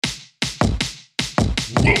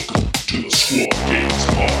Welcome to the Squad Games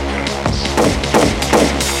Podcast.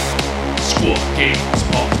 Squad Games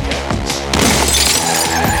Podcast.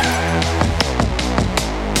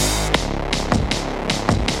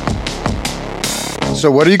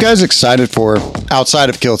 So what are you guys excited for outside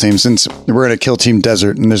of Kill Team, since we're in a Kill Team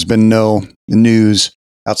desert and there's been no news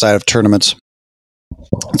outside of tournaments?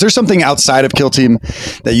 Is there something outside of Kill Team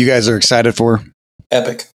that you guys are excited for?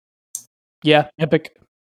 Epic. Yeah, Epic.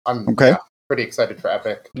 I'm Okay. pretty excited for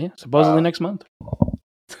Epic. Yeah, supposedly next month.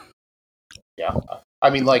 Yeah. I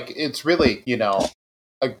mean, like, it's really,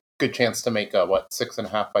 a good chance to make a,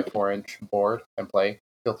 6.5 by 4 inch board and play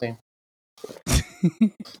Kill Team.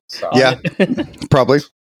 So, Yeah, probably.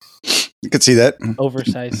 You could see that.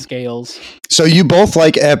 Oversized scales. So you both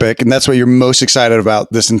like Epic, and that's what you're most excited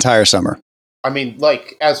about this entire summer. I mean,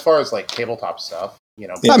 like, as far as, like, tabletop stuff,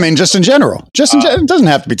 I mean, just in general. It doesn't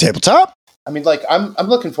have to be tabletop. I mean, like, I'm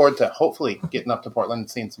looking forward to hopefully getting up to Portland and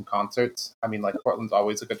seeing some concerts. I mean, like, Portland's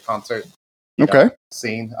always a good concert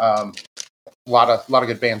scene. A lot of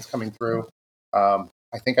good bands coming through. I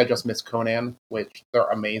think I just missed Conan, which they're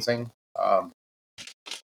amazing. I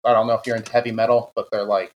don't know if you're into heavy metal, but they're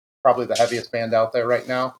like probably the heaviest band out there right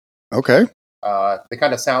now. Okay. They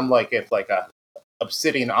kind of sound like if like a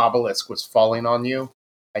obsidian obelisk was falling on you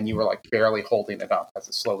and you were like barely holding it up as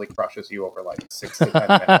it slowly crushes you over like 6 to 10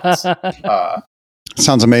 minutes.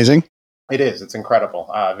 Sounds amazing. It is. It's incredible.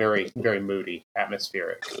 Very, very moody,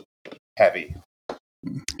 atmospheric, heavy.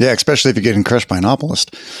 Yeah, especially if you're getting crushed by an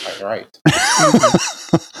obelisk. Right.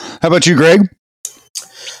 How about you, Greg?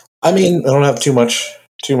 I mean, I don't have too much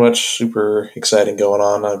super exciting going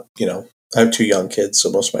on. I have 2 young kids, so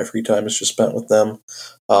most of my free time is just spent with them.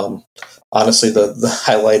 Honestly, the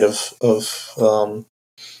highlight of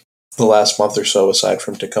the last month or so, aside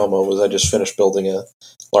from Tacoma, was I just finished building a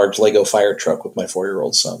large Lego fire truck with my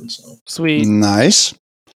 4-year-old son. So Sweet. Nice.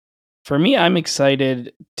 For me, I'm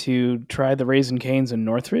excited to try the Raisin Canes in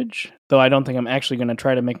Northridge, though I don't think I'm actually going to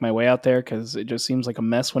try to make my way out there because it just seems like a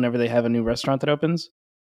mess whenever they have a new restaurant that opens.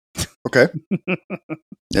 Okay.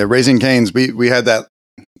 Yeah, Raising Cane's. We had that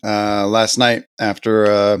last night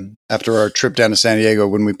after our trip down to San Diego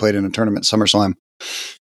when we played in a tournament, SummerSlam.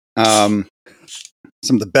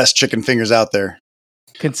 Some of the best chicken fingers out there.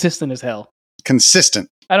 Consistent as hell. Consistent.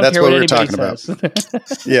 I don't That's care what what we were anybody talking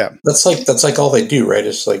says. Yeah. that's like all they do, right?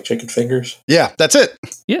 It's like chicken fingers. Yeah, that's it.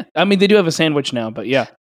 Yeah, I mean they do have a sandwich now, but yeah.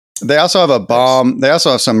 They also have a bomb. They also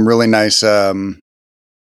have some really nice. They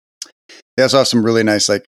also have some really nice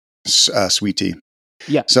like sweet tea.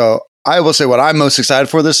 Yeah. So I will say what I'm most excited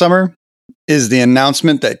for this summer is the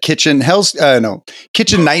announcement that Kitchen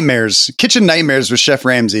Nightmares with Chef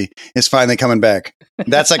Ramsay is finally coming back.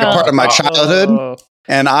 That's like a part of my childhood,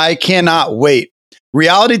 and I cannot wait.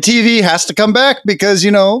 Reality TV has to come back because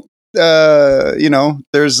there's a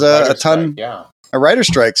ton a writer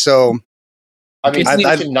strike. So I mean,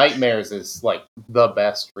 Kitchen Nightmares is like the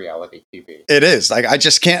best reality TV. it is. Like I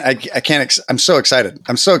just can't. I can't. I'm so excited.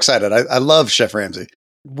 I love Chef Ramsay.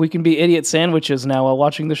 We can be idiot sandwiches now while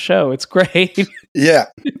watching the show. It's great. Yeah,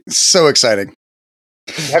 so exciting.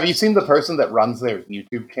 Have you seen the person that runs their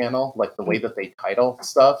YouTube channel? Like the way that they title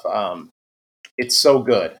stuff? It's so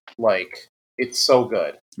good. Like, it's so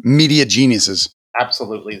good. Media geniuses.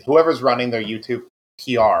 Absolutely. Whoever's running their YouTube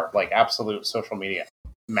PR, like absolute social media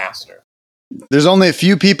master. There's only a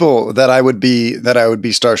few people that I would be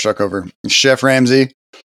starstruck over. Chef Ramsay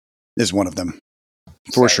is one of them,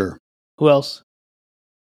 for sure. Who else?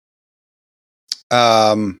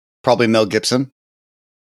 Probably Mel Gibson.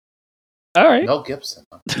 All right. Mel Gibson.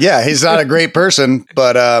 Yeah, he's not a great person,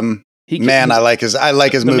 but I like his movies.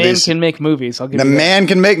 The man can make movies. I'll give you that. The man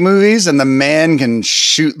can make movies, and the man can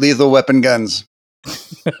shoot lethal weapon guns.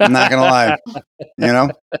 I'm not gonna lie,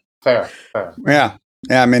 Fair. Yeah.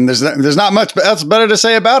 I mean, there's not much else better to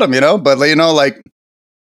say about him, but like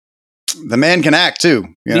the man can act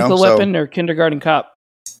too. Lethal Weapon or Kindergarten Cop.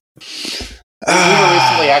 We were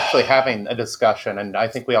recently actually having a discussion, and I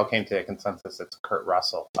think we all came to a consensus. It's Kurt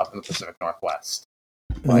Russell up in the Pacific Northwest.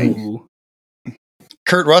 Like,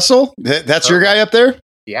 Kurt Russell? That's your guy up there?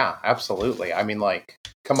 Yeah, absolutely. I mean, like,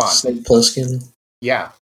 come on. Snake Plissken.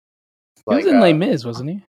 Yeah. He was in Les Mis,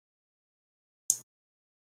 wasn't he?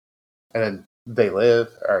 And then They Live.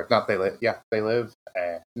 Yeah, They Live.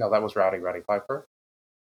 No, that was Rowdy Piper.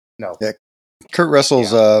 No. Yeah. Kurt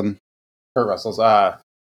Russell's... Kurt Russell's...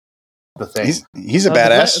 The Thing. He's a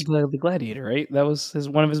badass. The Gladiator, right? That was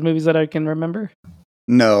one of his movies that I can remember.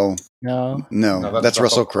 No, No, that's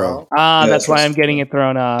Russell Crowe. Ah, that's why I'm getting it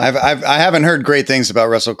thrown off. I haven't heard great things about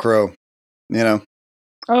Russell Crowe.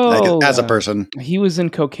 Oh, as a person, he was in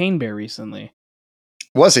Cocaine Bear recently.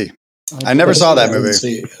 Was he? I never saw that I didn't movie.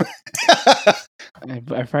 see it.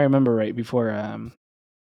 If I remember right, before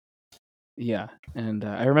yeah, and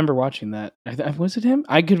I remember watching that. Was it him?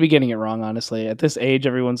 I could be getting it wrong, honestly. At this age,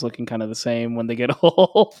 everyone's looking kind of the same when they get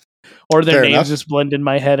old, or their Fair names enough. just blend in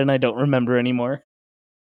my head and I don't remember anymore.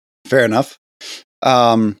 Fair enough.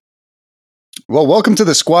 Well, welcome to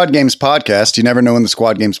the Squad Games podcast. You never know when the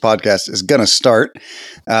Squad Games podcast is going to start.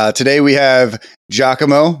 Today we have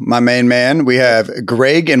Giacomo, my main man. We have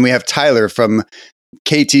Greg, and we have Tyler from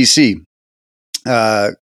KTC,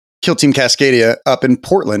 Kill Team Cascadia, up in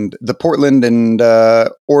Portland, the Portland and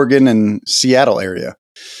Oregon and Seattle area.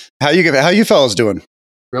 How you fellas doing?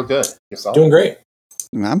 Real good. Yourself? Doing great.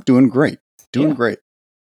 I'm doing great. Doing great.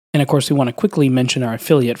 And of course, we want to quickly mention our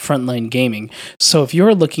affiliate, Frontline Gaming. So if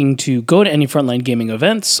you're looking to go to any Frontline Gaming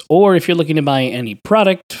events, or if you're looking to buy any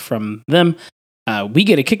product from them, we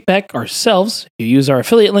get a kickback ourselves. You use our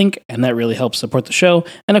affiliate link, and that really helps support the show.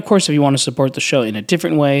 And of course, if you want to support the show in a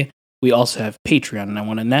different way, we also have Patreon. And I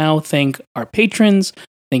want to now thank our patrons.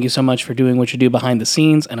 Thank you so much for doing what you do behind the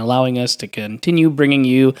scenes and allowing us to continue bringing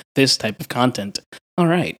you this type of content. All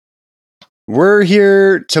right. We're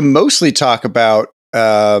here to mostly talk about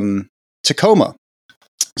Tacoma.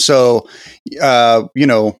 So,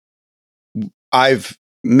 I've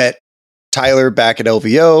met Tyler back at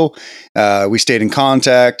LVO. We stayed in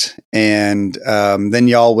contact, and then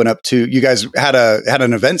y'all went up to. You guys had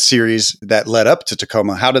an event series that led up to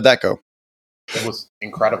Tacoma. How did that go? It was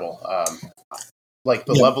incredible. Like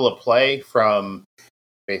the level of play from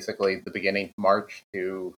basically the beginning March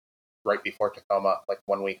to right before Tacoma, like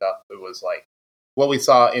 1 week up, it was like what we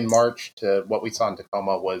saw in March to what we saw in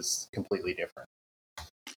Tacoma was completely different.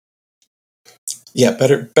 Yeah,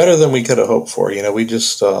 better than we could have hoped for. We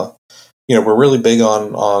just we're really big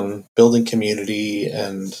on building community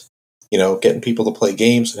and getting people to play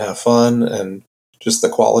games and have fun, and just the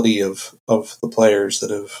quality of the players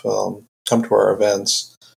that have come to our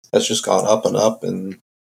events has just gone up and up. And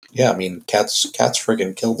yeah, I mean, Cats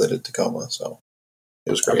friggin' killed it at Tacoma, so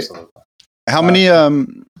it was great. Absolutely. How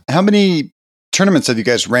many tournaments have you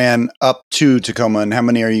guys ran up to Tacoma, and how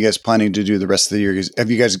many are you guys planning to do the rest of the year?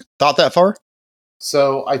 Have you guys thought that far?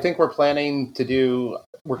 So I think we're planning to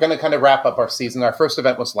we're going to kind of wrap up our season. Our first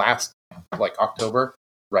event was last October,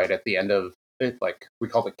 right at the end of it. Like we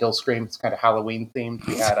called it Kill Scream. It's kind of Halloween themed.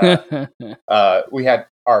 We had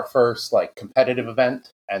our first competitive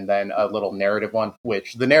event, and then a little narrative one,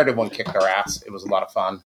 which the narrative one kicked our ass. It was a lot of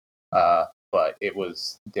fun, but it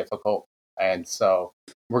was difficult. And so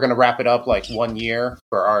we're going to wrap it up 1 year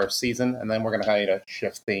for our season, and then we're going to kind of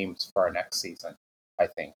shift themes for our next season. I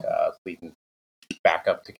think leading back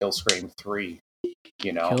up to Kill Scream 3,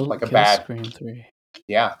 Kill Scream 3.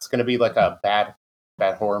 Yeah, it's going to be like a bad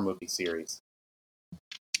horror movie series.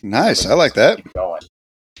 Nice. I like that. Keep going.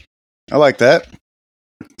 I like that.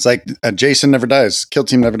 It's like Jason never dies. Kill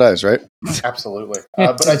Team never dies, right? Absolutely.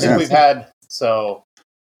 But I think we've had,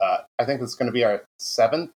 I think it's going to be our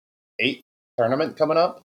 8th tournament coming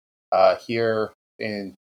up here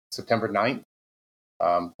in September 9th.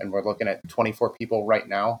 And we're looking at 24 people right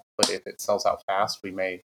now, but if it sells out fast, we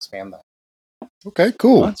may expand that. Okay,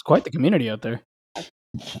 cool. Well, that's quite the community out there.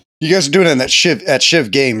 You guys are doing it at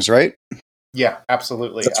Shiv Games, right? Yeah,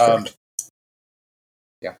 absolutely.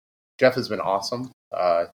 Yeah, Jeff has been awesome.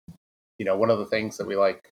 One of the things that we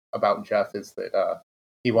like about Jeff is that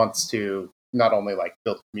he wants to not only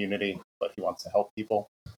build a community, but he wants to help people.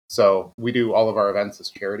 So we do all of our events as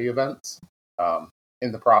charity events.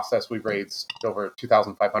 In the process, we've raised over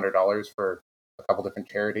 $2,500 for a couple different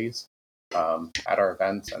charities at our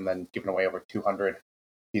events, and then given away over 200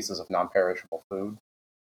 pieces of non-perishable food.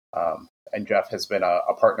 And Jeff has been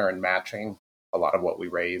a partner in matching a lot of what we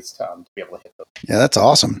raised to be able to hit those. Yeah, that's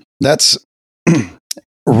awesome. That's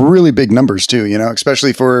really big numbers too,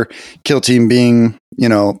 especially for Kill Team being,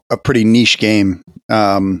 a pretty niche game.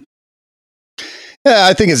 Yeah,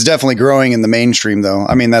 I think it's definitely growing in the mainstream, though.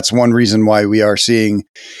 I mean, that's one reason why we are seeing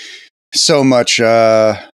so much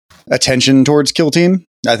attention towards Kill Team.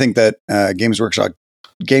 I think that Games Workshop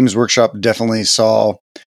definitely saw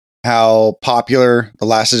how popular the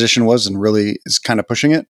last edition was and really is kind of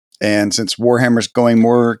pushing it. And since Warhammer's going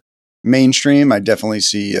more mainstream, I definitely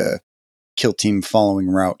see Kill Team following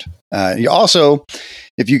route. Also,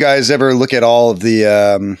 if you guys ever look at all of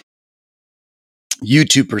the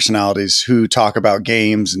YouTube personalities who talk about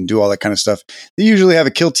games and do all that kind of stuff, they usually have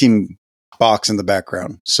a Kill Team box in the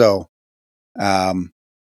background. So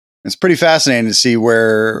it's pretty fascinating to see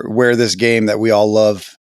where this game that we all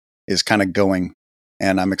love is kind of going.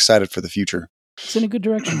 And I'm excited for the future. It's in a good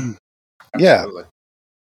direction. Yeah. Absolutely.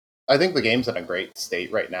 I think the game's in a great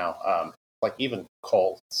state right now. like even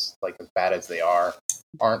cults, like as bad as they are,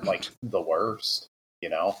 aren't like the worst. You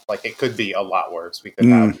know, like it could be a lot worse. We could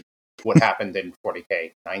have what happened in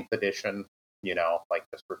 40K 9th edition. You know, like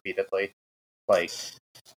just repeatedly, like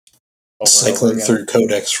cycling through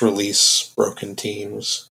codex release broken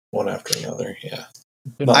teams one after another. Yeah,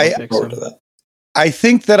 not looking forward to that. I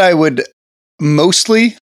think that I would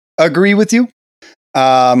mostly agree with you.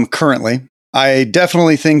 Currently, I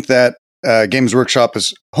definitely think that Games Workshop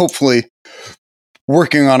is hopefully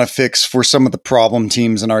working on a fix for some of the problem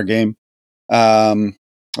teams in our game.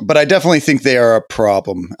 But I definitely think they are a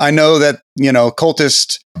problem. I know that,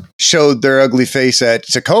 Cultist showed their ugly face at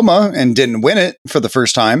Tacoma and didn't win it for the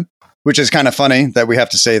first time, which is kind of funny that we have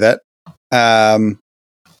to say that.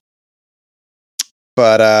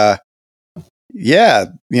 Yeah,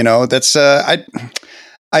 that's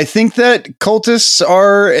I think that cultists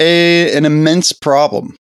are an immense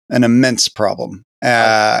problem, and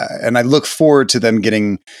I look forward to them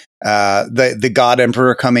getting the God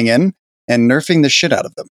Emperor coming in and nerfing the shit out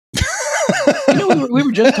of them. We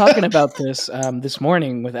were just talking about this this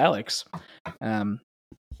morning with Alex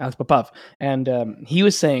Popov, and he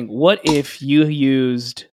was saying, what if you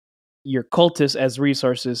used your cultists as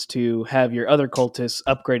resources to have your other cultists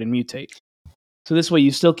upgrade and mutate? So this way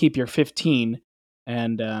you still keep your 15,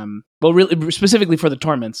 and really specifically for the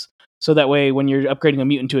torments. So that way, when you're upgrading a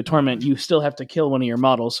mutant to a torment, you still have to kill one of your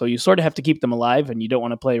models. So you sort of have to keep them alive, and you don't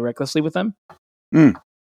want to play recklessly with them.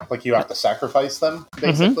 Like you have to sacrifice them,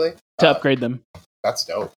 basically, to upgrade them. That's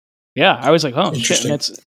dope. Yeah, I was like, oh shit,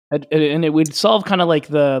 and it would solve kind of like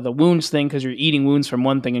the wounds thing, because you're eating wounds from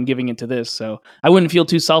one thing and giving it to this. So I wouldn't feel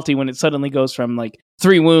too salty when it suddenly goes from like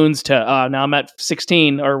 3 wounds to now I'm at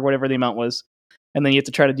 16 or whatever the amount was, and then you have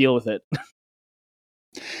to try to deal with it.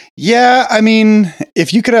 Yeah, I mean,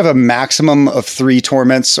 if you could have a maximum of 3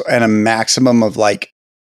 torments and a maximum of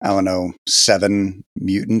 7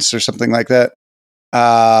 mutants or something like that,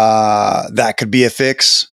 that could be a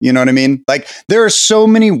fix. You know what I mean? Like, there are so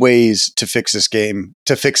many ways to fix this game,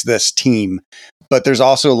 to fix this team, but there's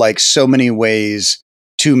also so many ways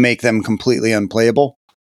to make them completely unplayable.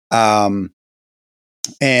 And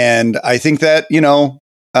I think that,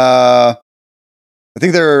 I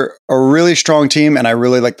think they're a really strong team, and I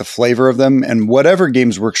really like the flavor of them. And whatever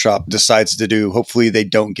Games Workshop decides to do, hopefully they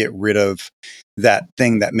don't get rid of that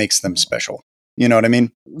thing that makes them special. You know what I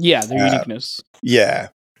mean? Yeah, their uniqueness. Yeah.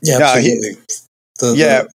 Yeah, absolutely.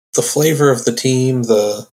 The flavor of the team,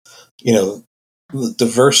 the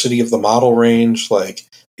diversity of the model range,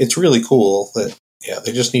 it's really cool that,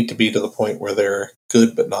 they just need to be to the point where they're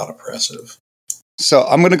good but not oppressive. So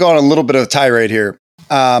I'm going to go on a little bit of a tirade here.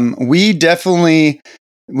 We definitely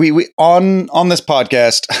we on this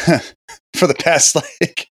podcast for the past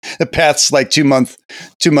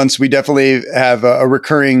 2 months, we definitely have a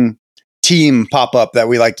recurring team pop up that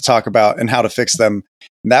we like to talk about and how to fix them.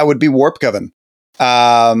 That would be Warp Coven.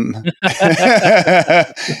 And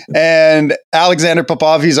Alexander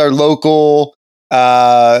Popov, he's our local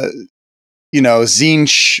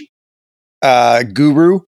Zinch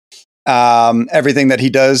guru. Everything that he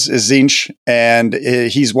does is Zinch, and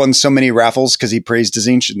he's won so many raffles because he prays to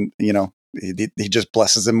Zinch, and he just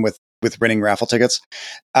blesses him with winning raffle tickets.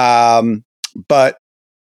 But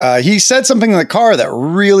he said something in the car that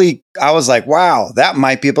really, I was like, wow, that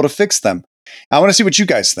might be able to fix them. I want to see what you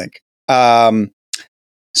guys think.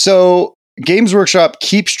 So Games Workshop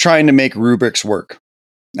keeps trying to make rubrics work,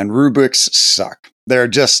 and rubrics suck. They're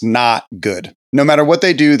just not good. No matter what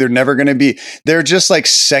they do, they're never going to be. They're just like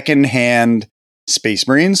secondhand Space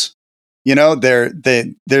Marines.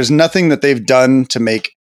 There's nothing that they've done to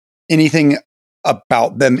make anything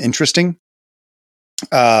about them interesting.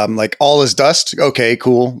 Like all is dust. Okay,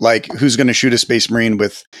 cool. Like, who's going to shoot a Space Marine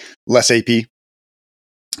with less AP?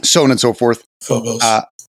 So on and so forth. Phobos.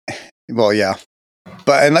 Well, yeah,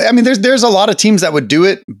 but there's a lot of teams that would do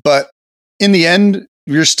it, but in the end,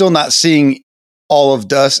 you're still not seeing all is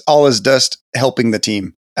dust helping the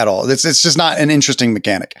team at all. It's just not an interesting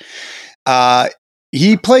mechanic.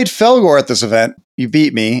 He played Felgor at this event. You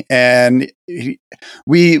beat me, and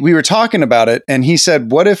we were talking about it, and he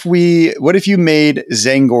said, what if you made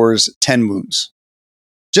Zangor's 10 wounds?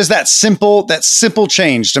 Just that simple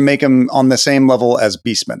change to make him on the same level as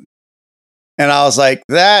Beastman. And I was like,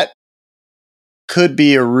 that could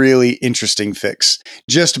be a really interesting fix.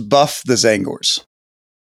 Just buff the Zangors.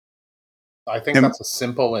 I think that's a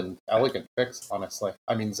simple and elegant fix, honestly.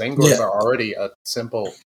 I mean, Zangors are already a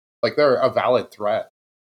simple, they're a valid threat.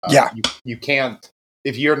 You can't,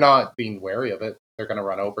 if you're not being wary of it, they're going to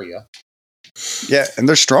run over you. Yeah, and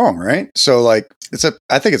they're strong, right? So, I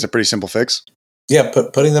think it's a pretty simple fix.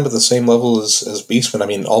 putting them at the same level as Beastmen. I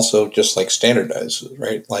mean, also just like standardized,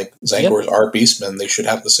 right? Like Zangors are Beastmen; they should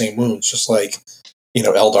have the same wounds, just like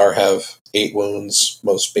Eldar have 8 wounds.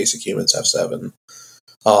 Most basic humans have 7.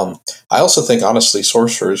 I also think, honestly,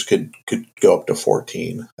 sorcerers could go up to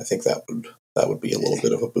 14. I think that would be a little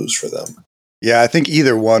bit of a boost for them. Yeah, I think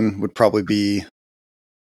either one would probably be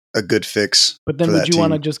a good fix. But then, for would that you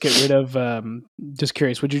want to team. just get rid of? Just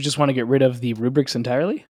curious, would you just want to get rid of the rubrics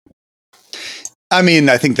entirely? I mean,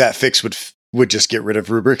 I think that fix would just get rid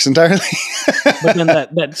of rubrics entirely. But then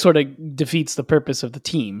that sort of defeats the purpose of the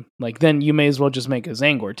team. Like, then you may as well just make a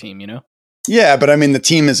Zangor team, you know? Yeah, but I mean, the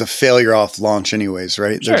team is a failure off launch, anyways,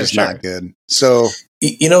 right? Sure, They're just not good. So,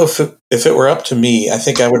 if it were up to me, I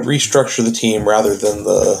think I would restructure the team rather than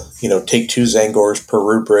take 2 Zangors per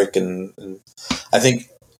rubric, and I think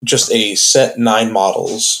just a set 9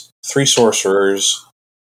 models, 3 sorcerers,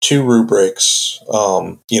 2 rubrics.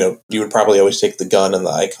 You would probably always take the gun and the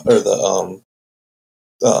icon, or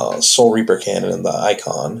the Soul Reaper cannon and the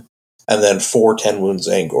icon, and then 4 10 wound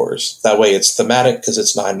Zangors. That way, it's thematic because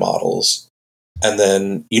it's 9 models. And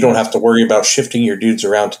then you don't have to worry about shifting your dudes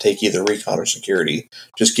around to take either recon or security.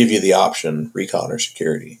 Just give you the option, recon or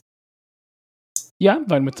security. Yeah, I'm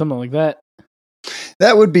fine with something like that.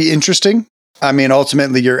 That would be interesting. I mean,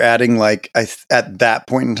 ultimately, you're adding at that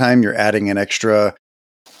point in time, you're adding an extra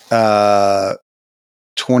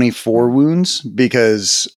 24 wounds,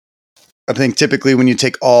 because I think typically when you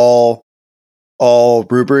take all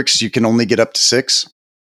rubrics, you can only get up to 6.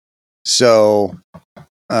 So,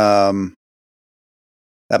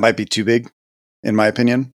 that might be too big, in my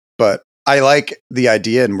opinion. But I like the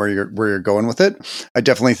idea and where you're going with it. I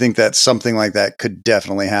definitely think that something like that could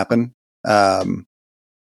definitely happen. Yeah,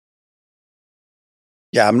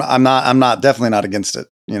 I'm definitely not against it.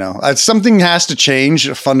 Something has to change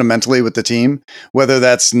fundamentally with the team, whether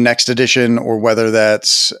that's next edition or whether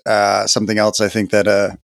that's something else. I think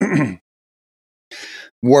that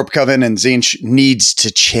Warp Coven and Zinch needs to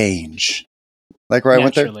change. Like where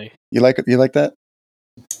Naturally. I went there? You like it? You like that?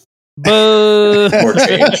 Boo! More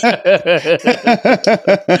change.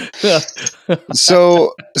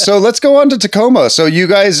 So let's go on to Tacoma. So you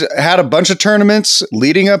guys had a bunch of tournaments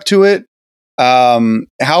leading up to it.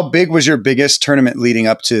 How big was your biggest tournament leading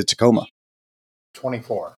up to Tacoma?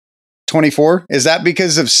 24. 24? Is that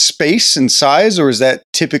because of space and size, or is that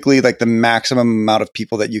typically like the maximum amount of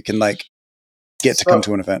people that you can get to come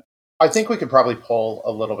to an event? I think we could probably pull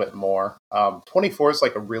a little bit more. 24 is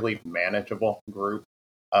like a really manageable group.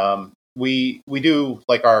 We do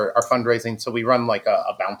like our fundraising, so we run like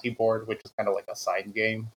a bounty board, which is kind of like a side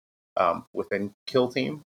game within Kill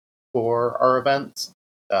Team for our events.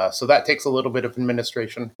 So that takes a little bit of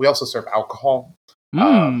administration. We also serve alcohol.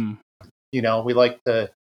 We like to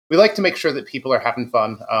make sure that people are having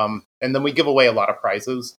fun, and then we give away a lot of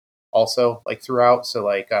prizes also throughout. So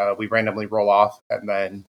we randomly roll off, and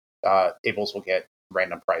then tables will get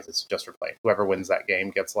random prizes just for playing. Whoever wins that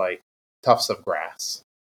game gets tufts of grass,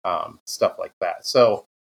 stuff like that. So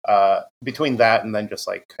between that and then just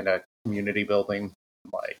kind of community building,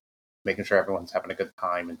 making sure everyone's having a good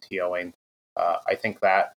time and TOing, I think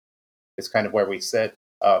that is kind of where we sit.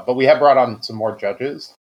 But we have brought on some more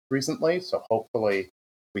judges recently, so hopefully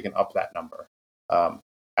we can up that number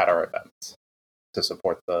at our events to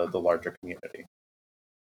support the larger community.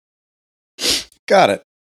 Got it.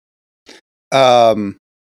 I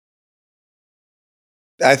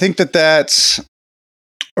think that's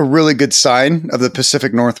a really good sign of the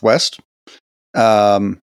Pacific Northwest.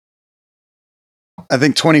 I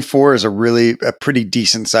think 24 is a pretty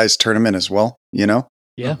decent sized tournament as well. Yeah.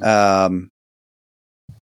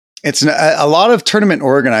 It's a lot of tournament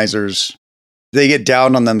organizers. They get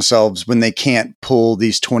down on themselves when they can't pull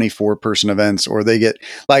these 24 person events, or they get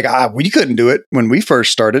we couldn't do it when we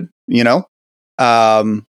first started.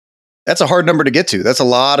 That's a hard number to get to. That's a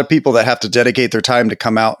lot of people that have to dedicate their time to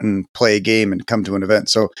come out and play a game and come to an event.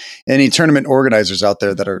 So any tournament organizers out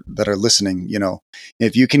there that are listening,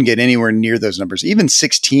 if you can get anywhere near those numbers, even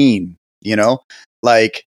 16,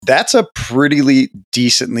 that's a pretty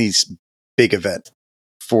decently big event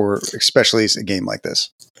for especially a game like this.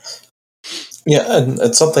 Yeah, and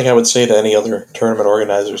it's something I would say to any other tournament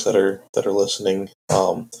organizers that are listening.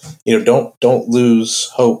 Don't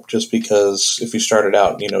lose hope just because if you started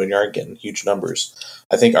out, and you aren't getting huge numbers.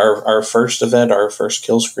 I think our first event, our first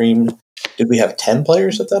Kill Scream, did we have 10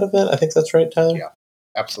 players at that event? I think that's right, Tyler. Yeah,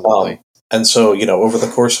 absolutely. And so over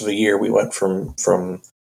the course of a year, we went from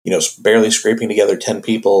barely scraping together 10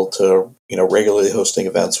 people to regularly hosting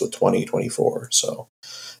events with 20, 24. So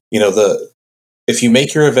if you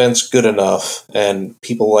make your events good enough and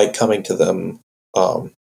people like coming to them,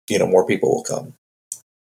 more people will come.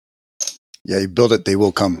 Yeah, you build it, they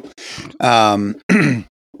will come.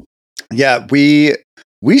 Yeah, we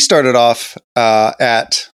started off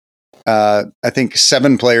at I think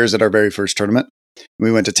 7 players at our very first tournament.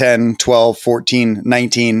 We went to 10, 12, 14,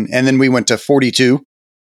 19, and then we went to 42,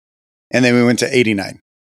 and then we went to 89.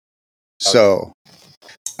 So,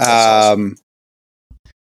 awesome.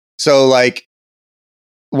 So like,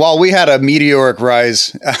 while we had a meteoric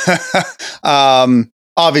rise,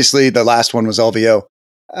 obviously the last one was LVO.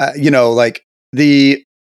 Like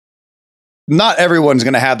not everyone's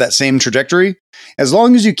going to have that same trajectory. As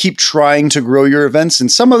long as you keep trying to grow your events,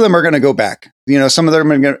 and some of them are going to go back. Some of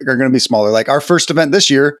them are going to be smaller. Like our first event this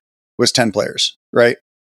year was 10 players, right?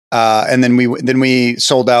 And then we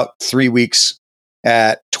sold out 3 weeks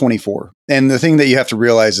at 24. And the thing that you have to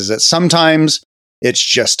realize is that sometimes it's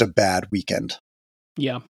just a bad weekend.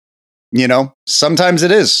 Yeah. Sometimes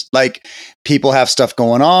it is. Like people have stuff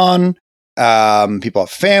going on. People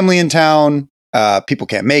have family in town. People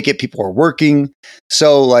can't make it. People are working.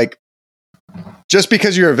 So like, just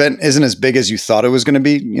because your event isn't as big as you thought it was going to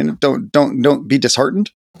be, don't be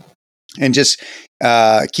disheartened, and just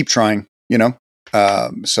keep trying.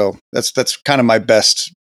 So that's kind of my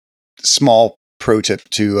best small pro tip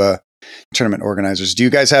to tournament organizers. Do you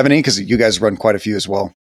guys have any? Because you guys run quite a few as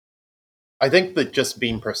well. I think that just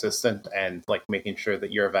being persistent and like making sure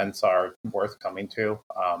that your events are worth coming to,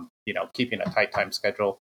 keeping a tight time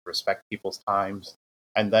schedule, respect people's times,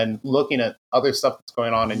 and then looking at other stuff that's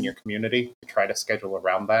going on in your community to try to schedule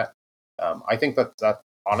around that. I think that's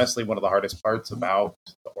honestly one of the hardest parts about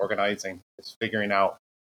the organizing is figuring out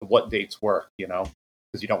what dates work, because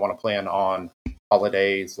you don't want to plan on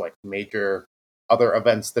holidays, like major other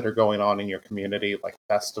events that are going on in your community, like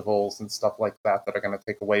festivals and stuff like that are going to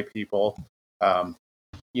take away people.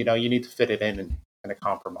 You need to fit it in a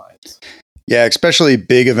compromise. Yeah, especially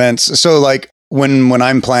big events. So like when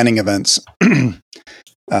I'm planning events,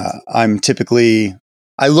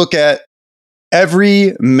 I look at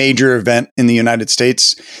every major event in the United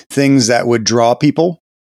States, things that would draw people,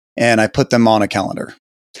 and I put them on a calendar.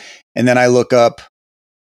 And then I look up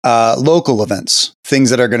local events, things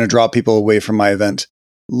that are going to draw people away from my event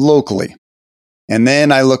locally. And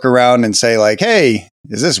then I look around and say like, hey,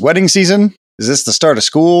 is this wedding season? Is this the start of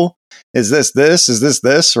school? Is this? Is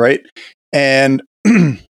this? Right? And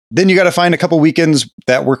then you got to find a couple weekends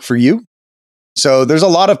that work for you. So there's a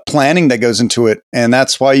lot of planning that goes into it. And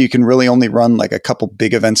that's why you can really only run like a couple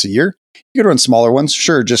big events a year. You could run smaller ones.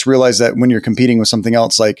 Sure. Just realize that when you're competing with something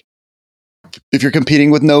else, like if you're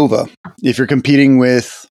competing with Nova, if you're competing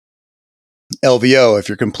with LVO, if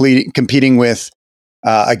you're competing with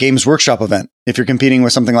a Games Workshop event, if you're competing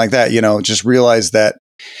with something like that, just realize that,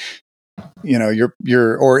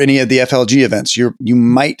 you're or any of the FLG events, you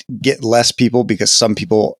might get less people because some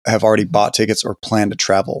people have already bought tickets or plan to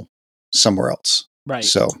travel somewhere else. Right.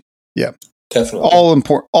 So yeah, definitely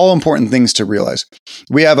all important things to realize.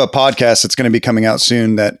 We have a podcast that's going to be coming out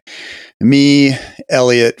soon that me,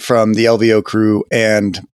 Elliot from the LVO crew,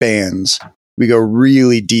 and bands, we go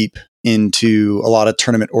really deep into a lot of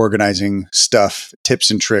tournament organizing stuff,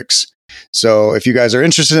 tips and tricks. So if you guys are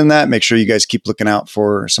interested in that, make sure you guys keep looking out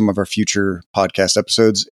for some of our future podcast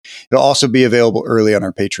episodes. It'll also be available early on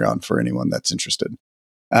our Patreon for anyone that's interested.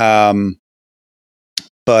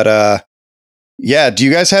 Yeah, do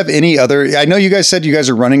you guys have any other? I know you guys said you guys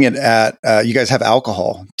are running it at. You guys have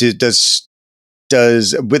alcohol. Does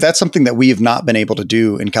but that's something that we have not been able to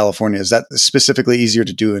do in California. Is that specifically easier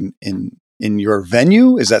to do in your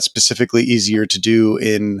venue? Is that specifically easier to do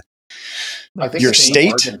in your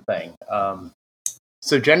state? Oregon thing.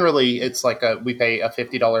 So generally, it's like we pay a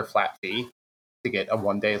 $50 flat fee to get a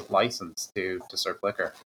 1-day license to serve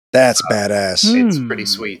liquor. That's badass. It's pretty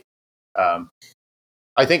sweet.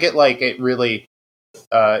 I think it really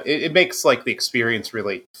it makes like the experience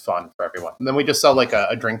really fun for everyone. And then we just sell like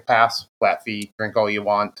a drink pass, flat fee, drink all you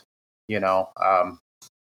want. That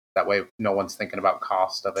way no one's thinking about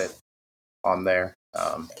cost of it on there.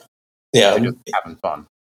 Yeah, just having fun.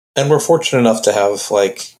 And we're fortunate enough to have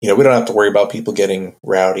we don't have to worry about people getting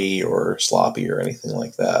rowdy or sloppy or anything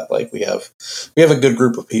like that. Like we have a good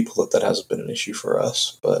group of people that hasn't been an issue for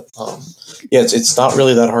us. But it's not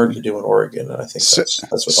really that hard to do in Oregon, and I think that's what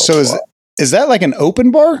helps a lot. Is that like an open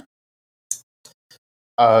bar?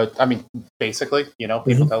 I mean, basically,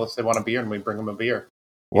 people tell us they want a beer, and we bring them a beer.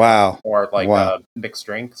 Wow. Or mixed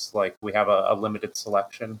drinks. Like we have a limited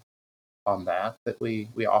selection on that we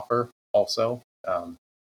offer also.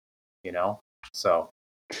 So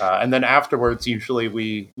and then afterwards usually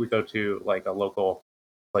we go to like a local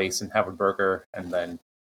place and have a burger and then a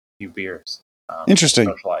few beers. Interesting.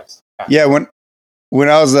 Socialize. Yeah, when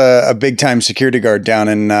I was a big time security guard down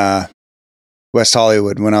in West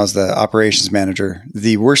Hollywood when I was the operations manager,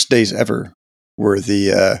 the worst days ever were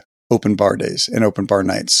the open bar days and open bar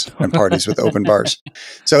nights and parties with open bars.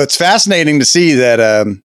 So it's fascinating to see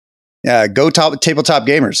that. Go tabletop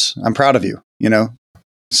gamers. I'm proud of you.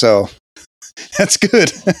 So that's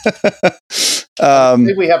good. I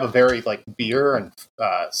think we have a very like beer and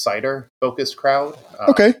cider focused crowd.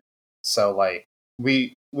 Okay. So like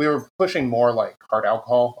we were pushing more like hard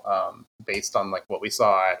alcohol based on like what we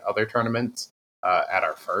saw at other tournaments at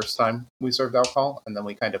our first time we served alcohol, and then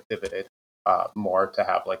we kind of pivoted more to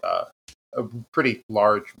have like a pretty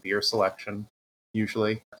large beer selection.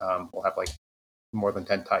 Usually, we'll have like more than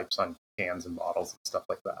 10 types on cans and bottles and stuff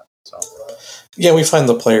like that. So yeah, we find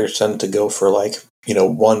the players tend to go for like,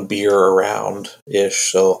 one beer a round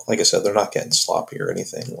ish. So like I said, they're not getting sloppy or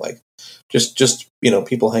anything. Like just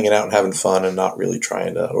people hanging out and having fun and not really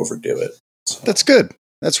trying to overdo it. So. That's good.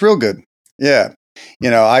 That's real good. Yeah.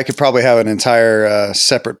 I could probably have an entire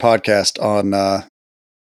separate podcast on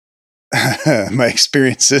my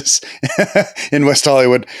experiences in West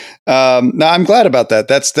Hollywood. No, I'm glad about that.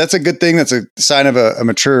 That's a good thing. That's a sign of a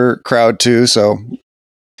mature crowd too. So,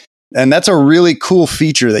 and that's a really cool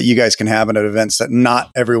feature that you guys can have at events that not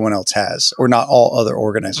everyone else has, or not all other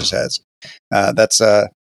organizers has. That's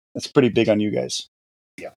pretty big on you guys.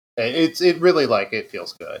 Yeah, it really like it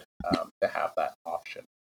feels good to have that option.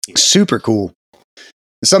 Super cool.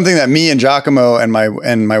 Something that me and Giacomo and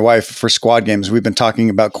my wife for squad games, we've been talking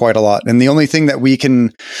about quite a lot. And the only thing that we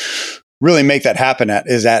can really make that happen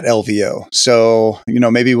is at LVO. So,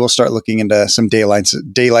 maybe we'll start looking into some day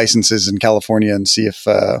licenses in California and see if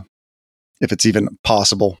it's even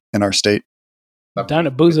possible in our state. Time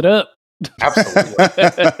to booze it up. Absolutely.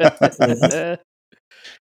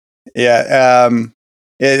 Yeah.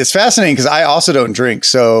 It's fascinating because I also don't drink.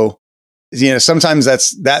 So, sometimes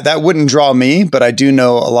that wouldn't draw me, but I do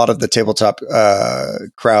know a lot of the tabletop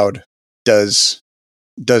crowd does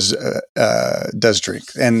drink,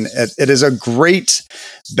 and it is a great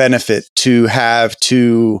benefit to have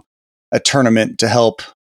to a tournament to help,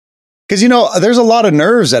 because there's a lot of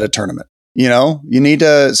nerves at a tournament. You need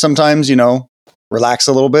to sometimes relax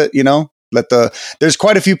a little bit. There's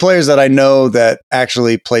quite a few players that I know that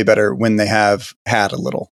actually play better when they have had a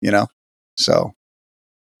little. So.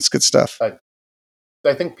 It's good stuff.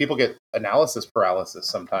 I think people get analysis paralysis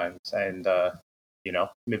sometimes, and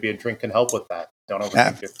maybe a drink can help with that. Don't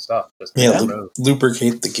overthink your stuff. Just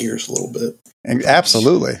lubricate the gears a little bit.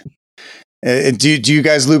 Absolutely. Do you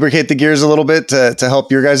guys lubricate the gears a little bit to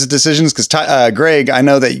help your guys' decisions? Because Greg, I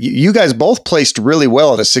know that you guys both placed really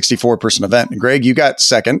well at a 64-person event. Greg, you got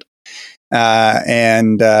second, or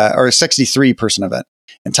a 63-person event,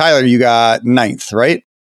 and Tyler, you got 9th, right?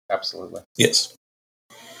 Absolutely. Yes.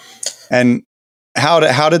 And how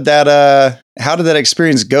did that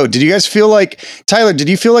experience go? Did you guys feel like, Tyler, did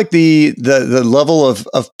you feel like the level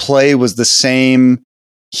of play was the same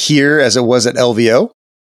here as it was at LVO?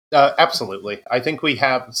 Absolutely. I think we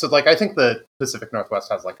have, I think the Pacific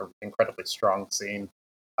Northwest has like an incredibly strong scene.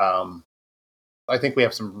 I think we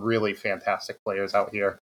have some really fantastic players out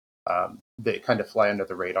here that kind of fly under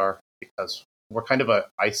the radar because we're kind of an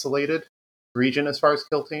isolated region as far as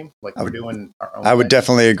kill team. Like we're doing our own. I would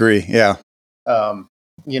definitely agree. Yeah. Our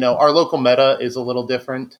local meta is a little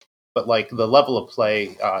different, but like the level of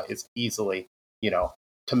play is easily,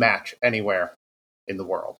 to match anywhere in the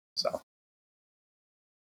world. So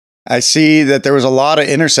I see that there was a lot of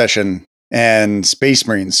intercession and Space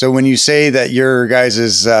Marines. So when you say that your guys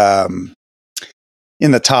is in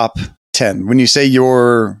the top 10, when you say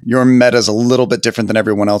your meta is a little bit different than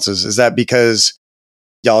everyone else's, is that because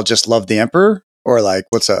y'all just love the Emperor, or like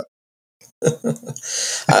what's up?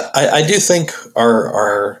 I do think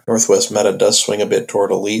our Northwest meta does swing a bit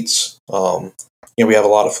toward elites. We have a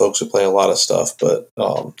lot of folks who play a lot of stuff, but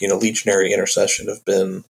Legionary Intercession have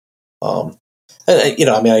been, I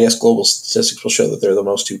guess global statistics will show that they're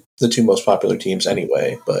the two most popular teams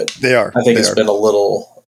anyway. But they are. I think it's been a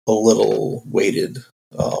little weighted,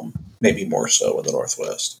 maybe more so in the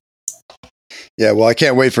Northwest. Yeah, well, I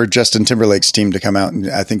can't wait for Justin Timberlake's team to come out, and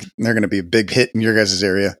I think they're going to be a big hit in your guys'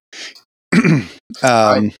 area.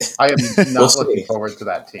 I am not looking forward to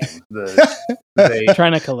that team. They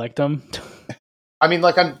trying to collect them. I mean,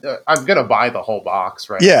 like I'm gonna buy the whole box,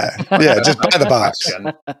 right? Yeah, just buy the box.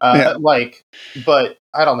 But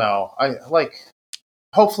I don't know.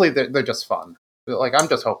 Hopefully they're just fun. Like I'm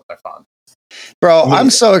just hoping they're fun. Bro, I'm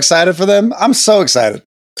so excited for them. I'm so excited.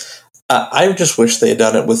 I just wish they had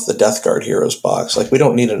done it with the Death Guard Heroes box. Like, we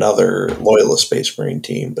don't need another Loyalist Space Marine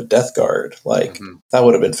team, but Death Guard, that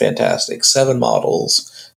would have been fantastic. 7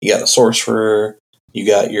 models. You got a Sorcerer. You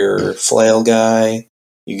got your Flail guy.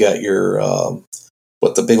 You got your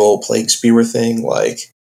what the big old plague spewer thing.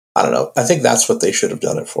 Like, I don't know. I think that's what they should have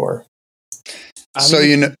done it for. So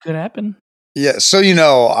you know, could happen. yeah. So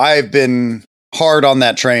I've been hard on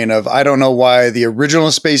that train of I don't know why the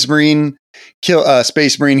original Space Marine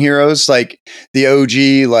heroes like the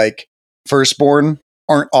OG like Firstborn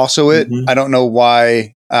aren't also it. Mhm. I don't know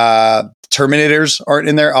why Terminators aren't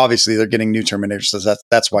in there. Obviously, they're getting new Terminators, so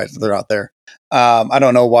that's why they're out there. I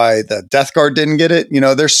don't know why the Death Guard didn't get it.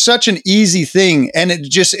 There's such an easy thing, and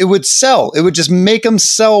it would sell. It would just make them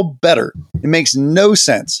sell better. It makes no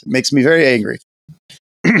sense. It makes me very angry.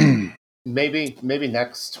 Maybe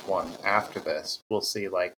next one after this, we'll see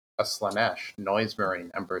like a Slanesh, Noise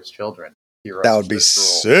Marine, Emperor's Children. Heroes That would be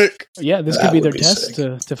sick. Yeah, this That could be would their be test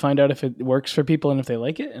sick. to find out if it works for people and if they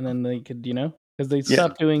like it, and then they could, because they Yeah.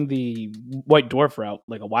 stopped doing the White Dwarf route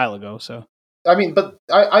like a while ago. So I mean, but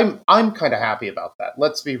I'm kind of happy about that.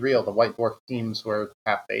 Let's be real. The White Dwarf teams were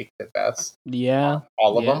half baked at best. yeah,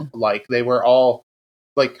 All of yeah. them. Like they were all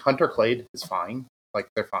like Hunter Clade is fine. Like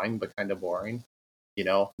they're fine, but kind of boring.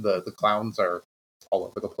 The clowns are all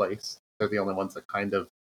over the place. They're the only ones that kind of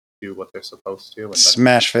do what they're supposed to. And then,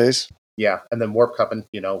 Smash face. yeah, and then Warp Coven.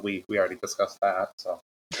 We already discussed that. So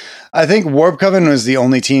I think Warp Coven was the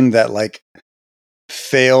only team that like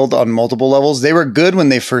failed on multiple levels. They were good when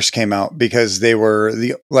they first came out because they were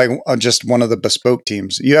just one of the bespoke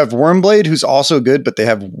teams. You have Wormblade, who's also good, but they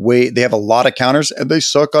have a lot of counters and they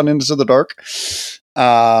suck on Into the Dark.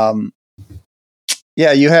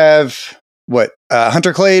 Yeah, you have what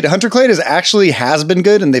Hunter Clade. Hunter Clade has been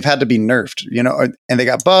good, and they've had to be nerfed. And they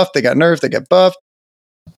got buffed, they got nerfed, they got buffed,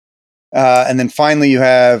 and then finally you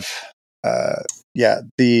have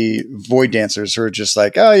the Void Dancers who are just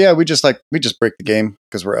like, oh yeah, we just break the game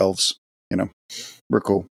because we're elves. We're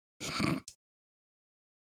cool.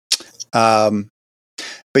 But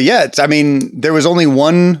yeah, there was only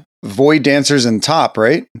one Void Dancers in top,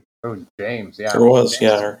 right? oh, James, yeah, There was,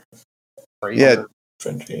 James. yeah. Crazy. Yeah.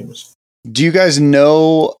 Friend James. Do you guys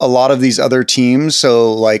know a lot of these other teams?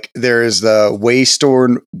 So like there is the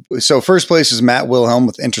Waystorm. So first place is Matt Wilhelm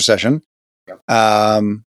with Intercession. Yep.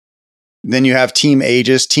 Then you have Team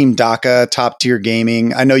Aegis, Team DACA, Top Tier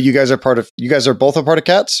Gaming. I know you guys are both a part of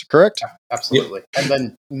Cats, correct? Yeah, absolutely. Yep. And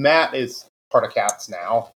then Matt is part of Cats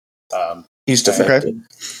now. He's defected.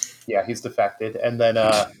 Okay. Yeah, he's defected. And then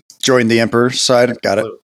joined the Emperor side. Got it.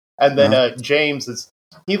 And then James is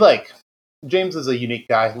a unique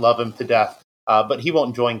guy. Love him to death. But he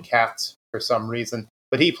won't join Cats for some reason.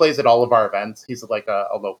 But he plays at all of our events. He's like a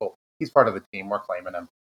local. He's part of the team. We're claiming him.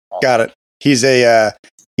 Got it. He's a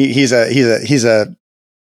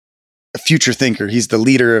future thinker. He's the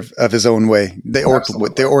leader of his own way. The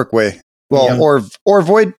orc way. Well, yeah. or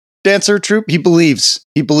Void Dancer troop. He believes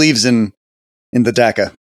in the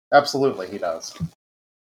DACA. Absolutely, he does.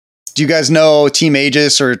 Do you guys know Team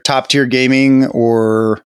Aegis or Top Tier Gaming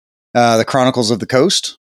or the Chronicles of the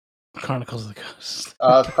Coast? Chronicles of the Coast.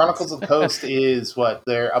 Chronicles of the Coast is what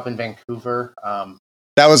they're up in Vancouver.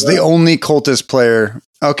 That was the only cultist player.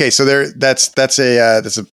 Okay, so that's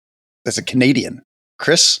a Canadian,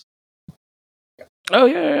 Chris. Oh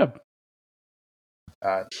yeah.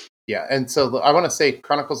 Yeah, and so I want to say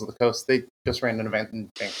Chronicles of the Coast. They just ran an event in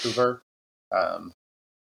Vancouver.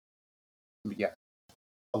 Yeah,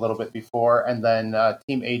 a little bit before, and then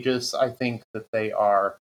Team Aegis. I think that they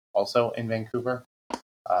are also in Vancouver.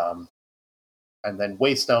 And then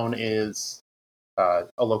Waystone is a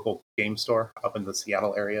local game store up in the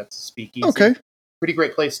Seattle area. It's a speakeasy. Okay. Pretty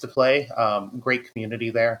great place to play. Great community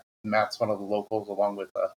there. Matt's one of the locals along with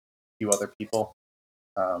a few other people.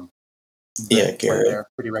 Yeah, Garrett. There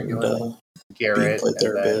pretty regularly. Garrett played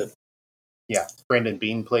there a bit. Yeah, Brandon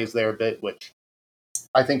Bean plays there a bit, which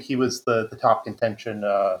I think he was the top contention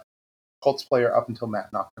Colts player up until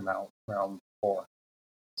Matt knocked him out round 4.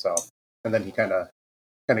 So, and then he kind of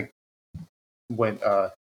went,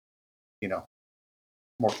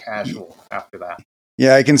 more casual after that.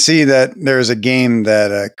 Yeah, I can see that there's a game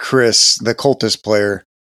that Chris, the cultist player,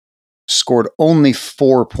 scored only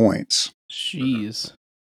 4 points. Jeez.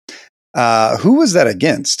 Who was that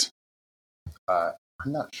against? I'm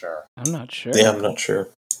not sure. Yeah, I'm not sure.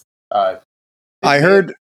 I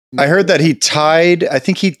heard that he tied. I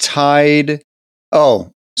think he tied.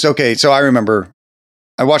 Oh, so okay. So I remember.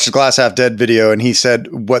 I watched the Glass Half Dead video, and he said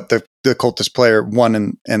what the cultist player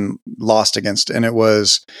won and lost against, and it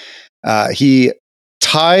was he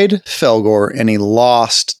tied Felgor and he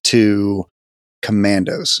lost to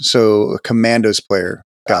Commandos. So a Commandos player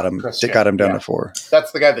got him down to 4.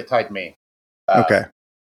 That's the guy that tied me. Okay.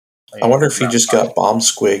 I wonder if he just got bomb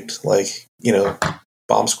squigged,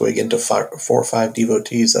 bomb squig into 4 or 5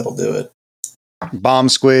 devotees. That'll do it. Bomb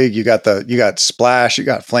Squig, you got Splash, you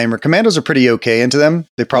got Flamer. Commandos are pretty okay into them.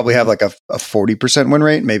 They probably have like a 40% win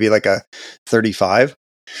rate, maybe like a 35,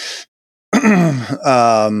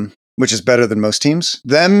 which is better than most teams.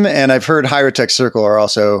 Them, and I've heard Hyrotech Circle are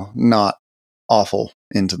also not awful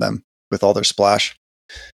into them with all their splash.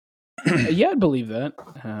 Yeah, I'd believe that.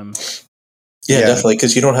 Yeah, definitely,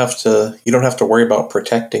 because you don't have to worry about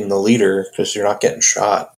protecting the leader because you're not getting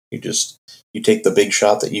shot. You take the big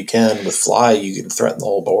shot that you can with fly. You can threaten the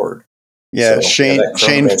whole board. Yeah, so, Shane. that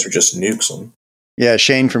Shane Chronomancer just nukes them. Yeah,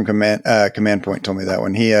 Shane from Command Point told me that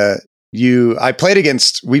when I played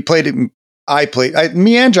against.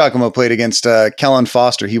 Me and Giacomo played against Kellen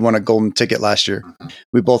Foster. He won a golden ticket last year.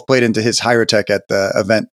 We both played into his Hyrotech at the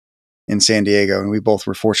event in San Diego, and we both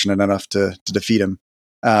were fortunate enough to defeat him.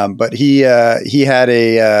 But he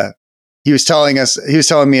was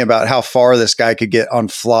telling me about how far this guy could get on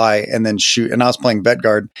fly and then shoot. And I was playing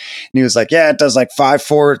Vetguard, and he was like, "Yeah, it does like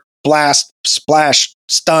 5-4 blast, splash,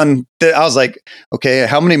 stun." I was like, "Okay,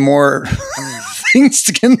 how many more things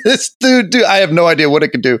can this dude do?" I have no idea what it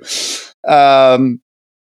could do. Yeah,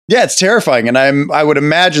 it's terrifying, and I would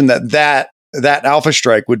imagine that Alpha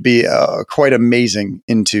Strike would be quite amazing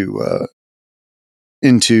into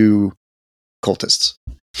cultists.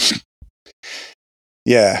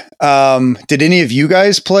 Yeah. Did any of you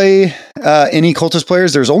guys play any cultist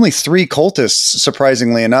players? There's only 3 cultists,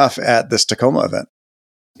 surprisingly enough, at this Tacoma event.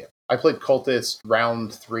 Yeah, I played cultist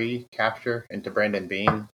round 3 capture into Brandon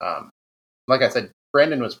Bean. Like I said,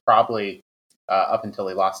 Brandon was probably up until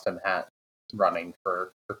he lost to Matt running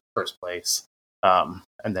for first place, and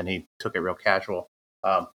then he took it real casual.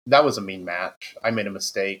 That was a mean match. I made a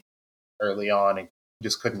mistake early on and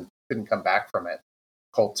just couldn't come back from it.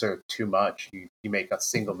 Colts are too much. You make a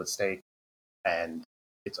single mistake and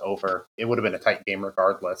it's over. It would have been a tight game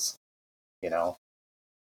regardless,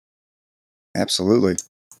 Absolutely.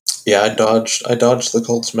 Yeah, I dodged the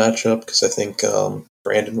Colts matchup because I think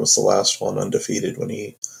Brandon was the last one undefeated when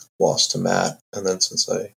he lost to Matt, and then since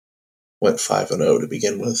I went 5-0 to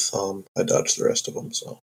begin with, I dodged the rest of them.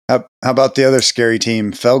 So how about the other scary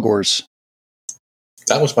team, Felgors?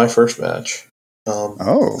 That was my first match.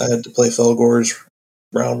 I had to play Felgors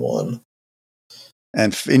round 1,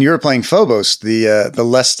 and you were playing Phobos, the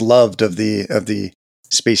less loved of the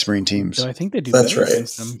Space Marine teams. So I think they do. That's better right.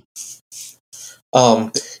 against them.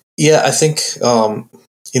 Yeah, I think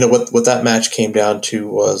what that match came down to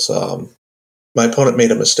was my opponent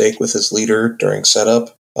made a mistake with his leader during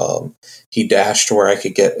setup. He dashed where I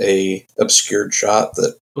could get a obscured shot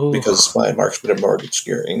that. Ooh. Because my marksman are more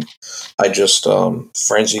obscuring, I just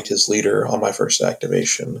frenzied his leader on my first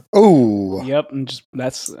activation. Oh, yep, and just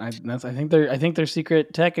I think their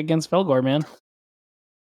secret tech against Felgor, man.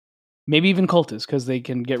 Maybe even cultists because they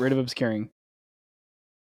can get rid of obscuring.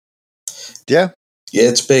 Yeah,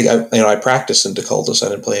 it's big. I practiced into cultists. I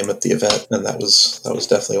didn't play him at the event, and that was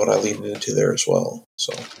definitely what I leaned into there as well.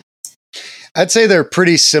 So I'd say they're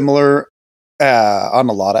pretty similar on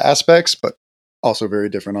a lot of aspects, but also very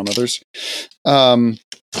different on others.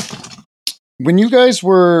 When you guys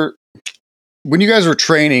were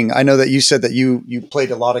training, I know that you said that you played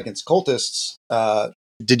a lot against cultists.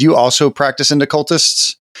 Did you also practice into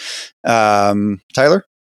cultists, Tyler?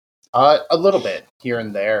 A little bit here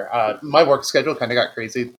and there. My work schedule kind of got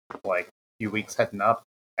crazy, like a few weeks heading up,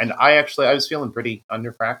 and I was feeling pretty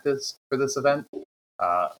under practice for this event.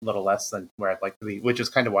 A little less than where I'd like to be, which is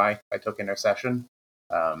kind of why I took intercession.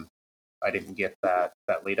 I didn't get that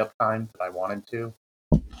lead up time that I wanted to.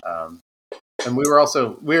 And we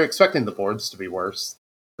were expecting the boards to be worse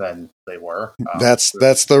than they were. That's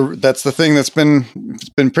the thing that's been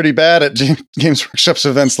pretty bad at Games Workshop's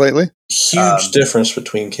events lately. Huge difference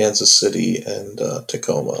between Kansas City and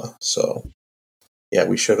Tacoma. So yeah,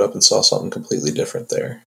 we showed up and saw something completely different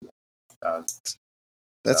there.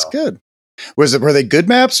 That's good. Were they good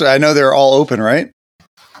maps? I know they're all open, right?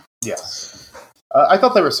 Yes. I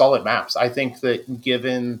thought they were solid maps. I think that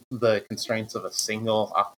given the constraints of a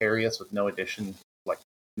single Octarius with no addition, like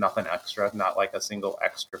nothing extra, not like a single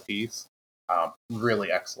extra piece,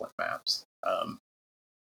 really excellent maps.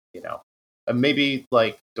 Maybe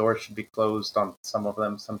like doors should be closed on some of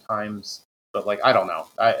them sometimes, but like I don't know.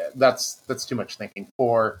 That's too much thinking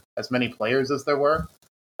for as many players as there were.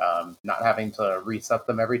 Not having to reset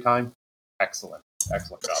them every time. Excellent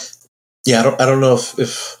job. Yeah, I don't know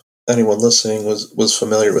if anyone listening was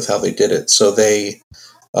familiar with how they did it. So they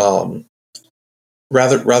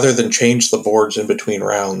rather than change the boards in between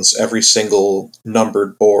rounds, every single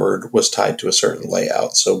numbered board was tied to a certain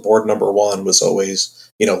layout. So board number 1 was always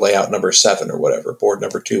layout number 7 or whatever. Board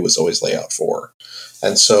number 2 was always layout 4.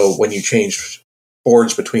 And so when you changed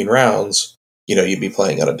boards between rounds, you'd be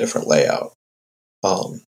playing on a different layout.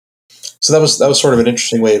 So that was sort of an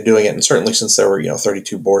interesting way of doing it, and certainly since there were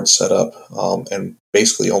 32 boards set up, and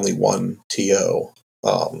basically only one TO,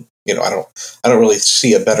 I don't really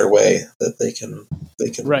see a better way that they can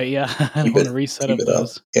right. Yeah, I don't want to reset up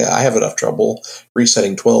those. Yeah, I have enough trouble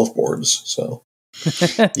resetting 12 boards. So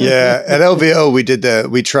yeah, at LVO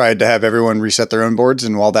we tried to have everyone reset their own boards,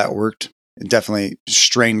 and while that worked, it definitely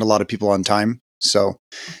strained a lot of people on time. So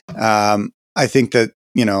I think that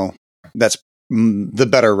that's the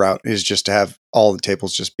better route is just to have all the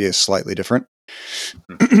tables just be slightly different.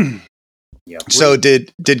 Yeah. So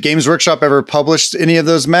did Games Workshop ever publish any of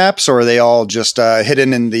those maps, or are they all just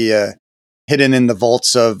hidden in the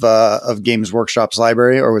vaults of Games Workshop's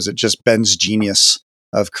library, or was it just Ben's genius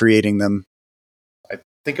of creating them? I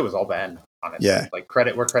think it was all Ben, honestly. Yeah. Like,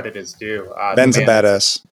 credit where credit is due. Ben's a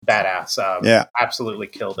badass. Badass. Yeah. Absolutely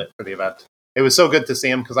killed it for the event. It was so good to see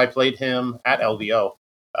him because I played him at LVO.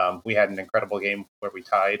 We had an incredible game where we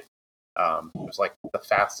tied. It was like the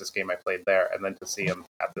fastest game I played there, and then to see him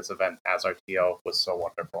at this event as our TO was so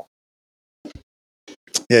wonderful.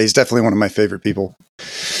 Yeah, he's definitely one of my favorite people.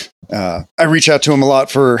 I reach out to him a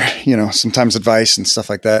lot for sometimes advice and stuff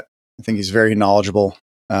like that. I think he's very knowledgeable.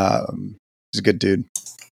 He's a good dude.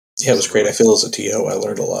 Yeah, it was great. I feel as a TO, I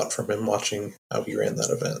learned a lot from him watching how he ran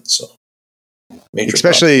that event. So,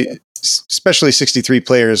 especially 63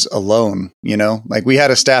 players alone. Like we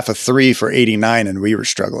had a staff of 3 for 89, and we were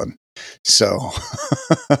struggling. So,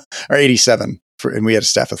 or 87, and we had a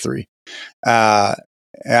staff of 3.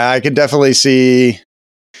 I could definitely see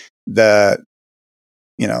that.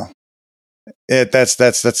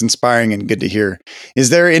 That's inspiring and good to hear. Is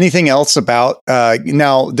there anything else about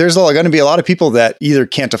now? There's going to be a lot of people that either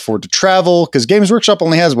can't afford to travel because Games Workshop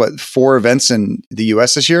only has 4 events in the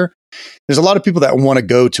US this year. There's a lot of people that want to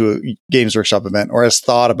go to a Games Workshop event or has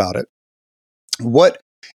thought about it. What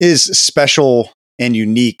is special and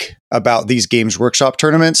unique about these Games Workshop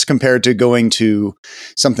tournaments compared to going to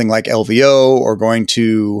something like LVO or going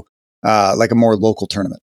to like a more local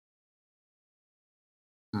tournament?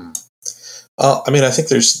 I think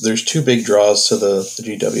there's 2 big draws to the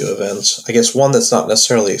GW events. I guess one that's not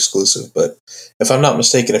necessarily exclusive, but if I'm not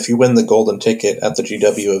mistaken, if you win the golden ticket at the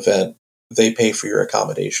GW event, they pay for your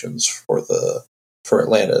accommodations for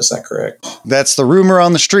Atlanta. Is that correct? That's the rumor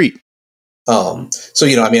on the street. So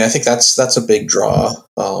I think that's a big draw.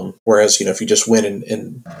 Whereas if you just win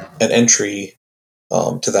in an entry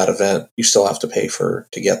to that event, you still have to pay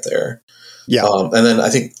to get there. Yeah. And then I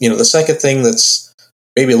think the second thing that's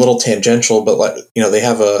maybe a little tangential, but they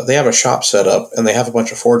have a shop set up and they have a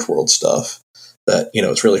bunch of Forge World stuff that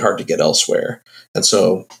it's really hard to get elsewhere. And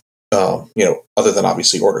so other than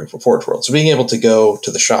obviously ordering from Forge World, so being able to go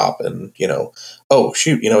to the shop and oh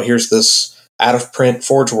shoot, here's this out of print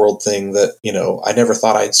Forge World thing that I never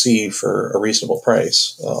thought I'd see for a reasonable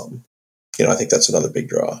price. I think that's another big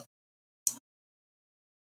draw.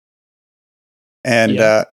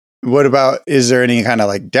 And what about, is there any kind of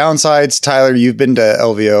like downsides? Tyler, you've been to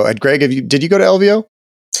LVO. And Greg, did you go to LVO?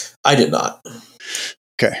 I did not.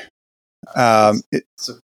 Okay. I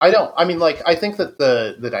think that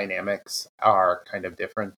the dynamics are kind of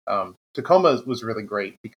different. Tacoma was really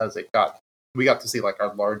great because we got to see like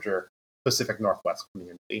our larger Pacific Northwest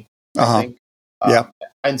community. I think. Yeah.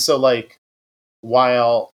 And so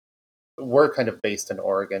while we're kind of based in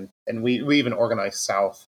Oregon, and we even organize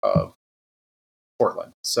south of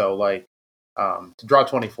Portland. So to draw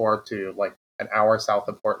 24 to an hour south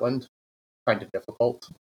of Portland, kind of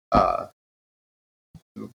difficult. But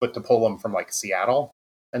to pull them from Seattle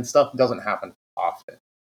and stuff doesn't happen often.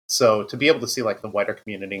 So to be able to see the wider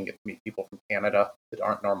community and get to meet people from Canada that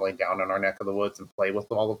aren't normally down in our neck of the woods and play with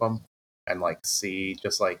all of them and see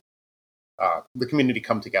just the community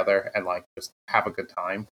come together and just have a good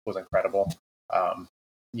time was incredible. I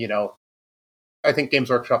think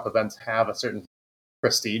Games Workshop events have a certain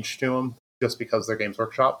prestige to them just because they're Games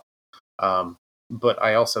Workshop. But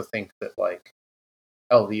I also think that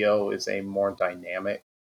LVO is a more dynamic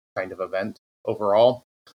kind of event overall.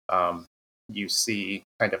 You see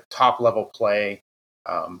kind of top level play.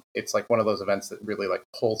 It's one of those events that really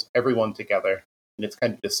pulls everyone together, and it's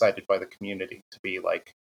kind of decided by the community to be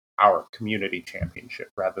our community championship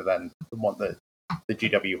rather than the one that the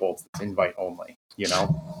GW holds that's invite only,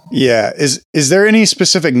 Yeah. Is there any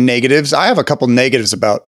specific negatives? I have a couple negatives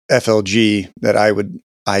about FLG that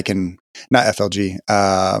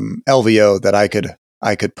LVO that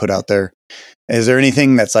I could put out there. Is there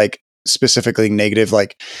anything that's specifically negative,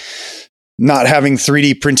 like not having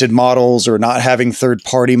 3D printed models or not having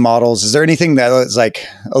third-party models? Is there anything that is a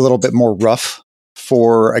little bit more rough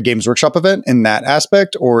for a Games Workshop event in that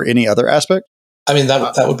aspect or any other aspect? I mean,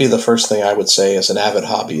 that would be the first thing I would say as an avid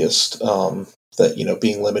hobbyist, that,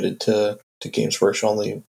 being limited to Games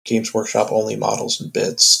Workshop only models and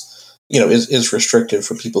bits, is restrictive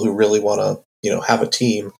for people who really want to, have a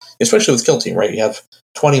team, especially with Kill Team, right? You have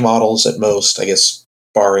 20 models at most, I guess,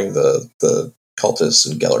 barring the cultists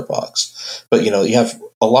and Gellerpox. But, you have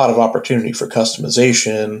a lot of opportunity for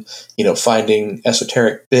customization, finding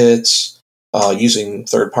esoteric bits, using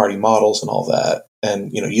third-party models and all that.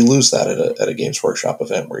 And, you lose that at a Games Workshop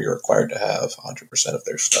event where you're required to have 100% of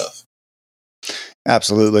their stuff.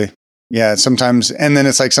 Absolutely. Yeah. Sometimes, and then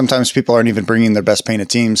it's like sometimes people aren't even bringing their best painted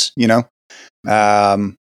teams,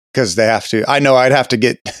 because they have to. I know I'd have to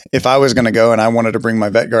get, if I was going to go and I wanted to bring my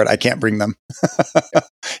Vet Guard, I can't bring them.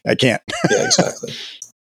 I can't. Yeah, exactly.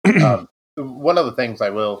 One of the things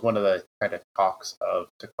one of the kind of talks of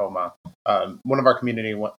Tacoma, one of our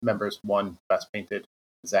community members won Best Painted,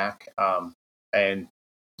 Zach, and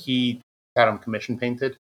he had him commission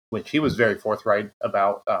painted, which he was very forthright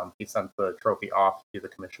about. He sent the trophy off to the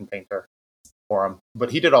commission painter for him,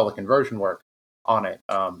 but he did all the conversion work on it.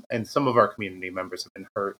 And some of our community members have been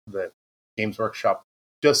hurt that Games Workshop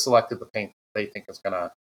just selected the paint they think is going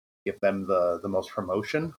to give them the most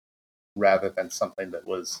promotion, rather than something that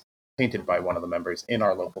was painted by one of the members in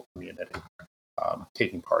our local community,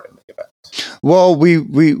 taking part in the event. Well,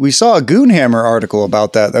 we saw a Goonhammer article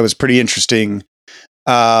about that. That was pretty interesting.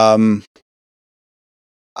 From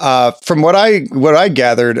what I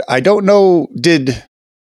gathered, I don't know. Did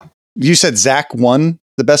you said Zach won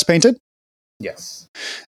the Best Painted? Yes.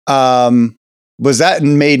 Was that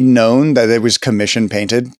made known that it was commission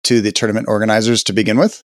painted to the tournament organizers to begin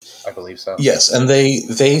with? I believe so. Yes, and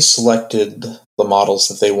they selected the models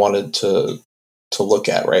that they wanted to look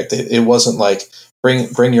at, right? It wasn't like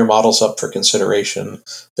bring your models up for consideration.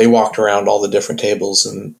 They walked around all the different tables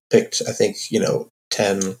and picked, I think,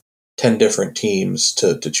 10 different teams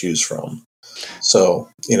to choose from. So,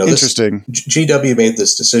 Interesting. GW made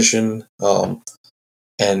this decision,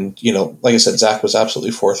 and, like I said, Zach was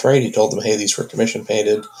absolutely forthright. He told them, hey, these were commission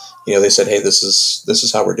painted. They said, hey, this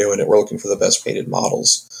is how we're doing it. We're looking for the best painted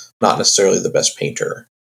models, not necessarily the best painter.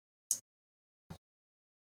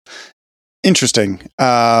 Interesting.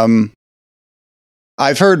 I've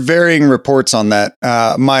heard varying reports on that.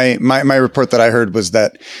 My report that I heard was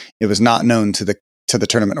that it was not known to the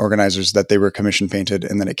tournament organizers that they were commission painted,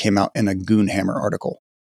 and then it came out in a Goonhammer article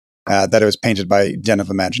that it was painted by Den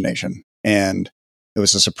of Imagination, and it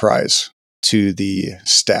was a surprise to the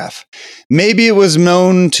staff. Maybe it was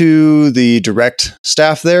known to the direct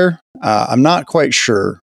staff there. I'm not quite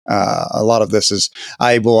sure. A lot of this is,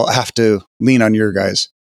 I will have to lean on your guys.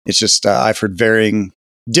 It's just, I've heard varying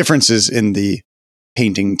differences in the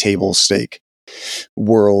painting table stake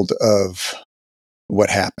world of what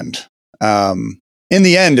happened. In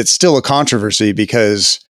the end, it's still a controversy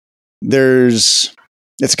because it's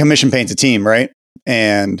a commission painted team, right?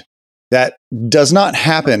 And that does not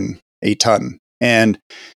happen a ton. And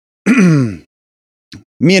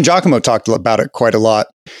me and Giacomo talked about it quite a lot.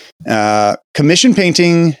 Commission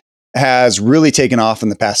painting has really taken off in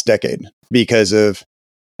the past decade because of,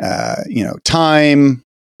 time,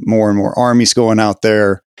 more and more armies going out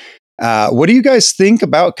there. What do you guys think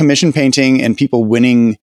about commission painting and people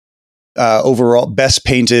winning overall best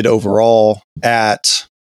painted overall at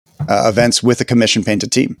events with a commission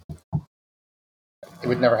painted team? It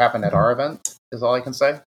would never happen at our event, is all I can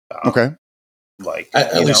say. Okay.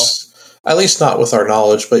 At least not with our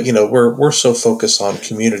knowledge, but we're so focused on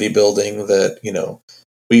community building that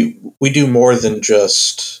we do more than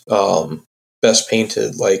just best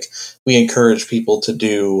painted. Like, we encourage people to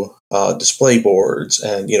do display boards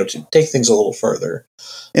and to take things a little further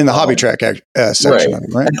in the hobby track section, right? Of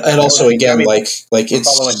it, right? And also, again,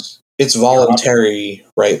 it's voluntary,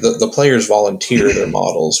 right? The players volunteer their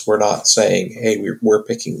models. We're not saying, hey, we're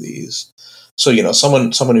picking these. So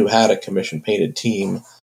someone who had a commission painted team,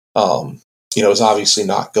 is obviously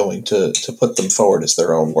not going to put them forward as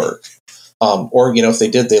their own work. Or if they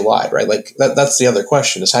did, they lied, right? Like that's the other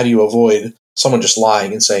question: is how do you avoid someone just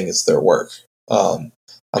lying and saying it's their work?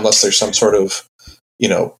 Unless there's some sort of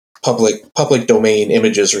public domain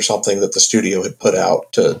images or something that the studio had put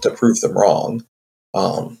out to prove them wrong.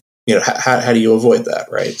 How do you avoid that,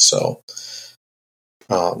 right? So,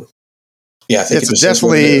 I think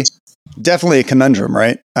it's definitely a conundrum,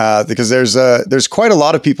 right? Because there's quite a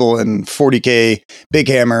lot of people in 40K Big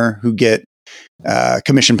Hammer who get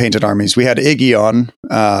commission painted armies. We had Iggy on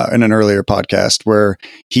in an earlier podcast where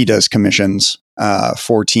he does commissions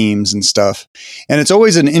for teams and stuff. And it's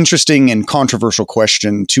always an interesting and controversial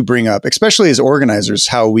question to bring up, especially as organizers,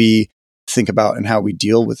 how we think about and how we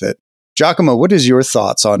deal with it. Giacomo, what is your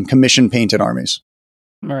thoughts on commission painted armies?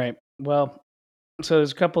 All right. Well, so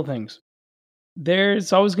there's a couple things.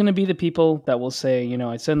 There's always going to be the people that will say,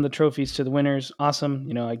 I send the trophies to the winners. Awesome.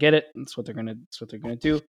 I get it. That's what they're going to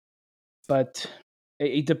do. But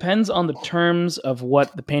it depends on the terms of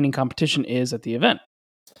what the painting competition is at the event.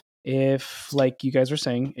 If, like you guys were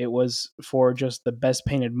saying, it was for just the best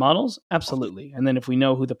painted models, absolutely. And then if we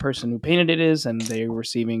know who the person who painted it is and they're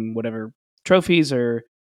receiving whatever trophies or,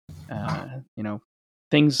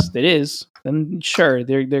 things that is, then sure,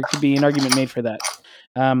 there could be an argument made for that.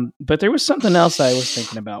 But there was something else I was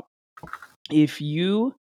thinking about. If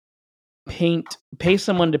you pay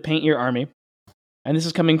someone to paint your army, and this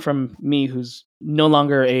is coming from me, who's no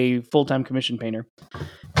longer a full-time commission painter.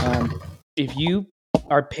 If you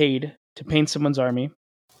are paid to paint someone's army,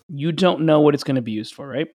 you don't know what it's going to be used for,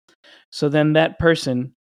 right? So then that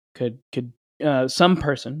person some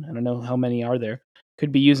person, I don't know how many are there,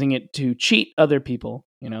 could be using it to cheat other people.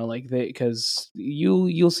 Because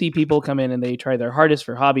you'll see people come in and they try their hardest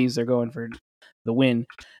for hobbies, they're going for the win,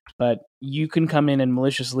 but you can come in and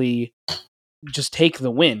maliciously just take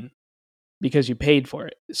the win because you paid for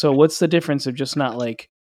it. So what's the difference of just not like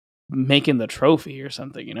making the trophy or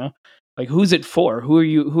something, Like who's it for? Who are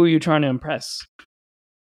you trying to impress?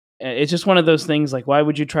 It's just one of those things, like, why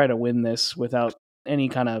would you try to win this without any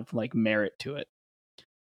kind of like merit to it?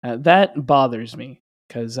 That bothers me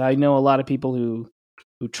because I know a lot of people who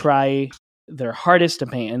try their hardest to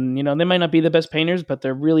paint, and they might not be the best painters, but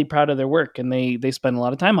they're really proud of their work and they spend a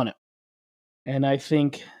lot of time on it. And I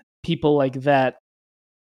think people like that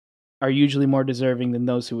are usually more deserving than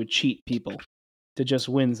those who would cheat people to just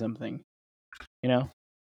win something, Yeah,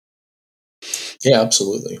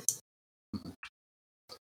 absolutely.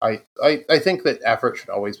 I think that effort should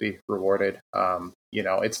always be rewarded.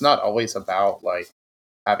 It's not always about like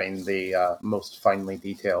having the most finely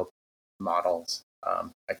detailed models.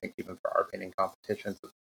 I think even for our painting competitions, a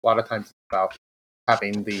lot of times it's about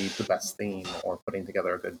having the best theme or putting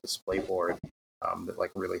together a good display board that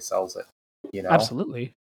like really sells it.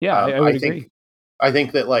 Absolutely. Yeah, I would agree. I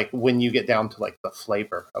think that like when you get down to like the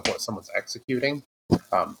flavor of what someone's executing,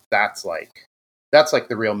 that's like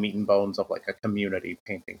the real meat and bones of like a community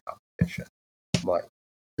painting competition. Like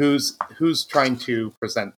who's trying to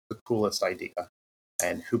present the coolest idea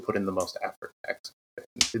and who put in the most effort to execute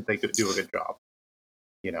it. Did they do a good job?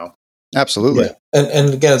 Absolutely. Yeah.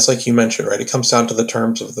 And again, it's like you mentioned, right? It comes down to the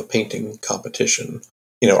terms of the painting competition.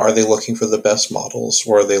 Are they looking for the best models,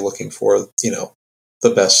 or are they looking for,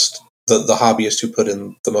 the best, the hobbyist who put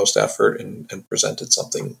in the most effort and presented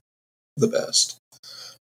something the best?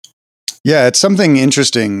 Yeah, it's something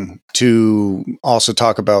interesting to also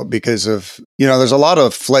talk about because of, there's a lot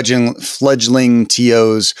of fledgling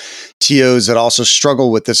TOs that also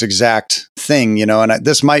struggle with this exact thing, and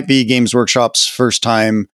this might be Games Workshop's first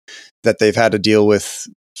time that they've had to deal with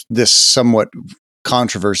this somewhat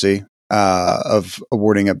controversy of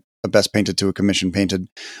awarding a best painted to a commission painted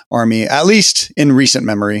army, at least in recent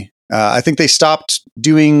memory. I think they stopped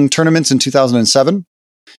doing tournaments in 2007.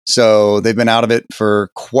 So they've been out of it for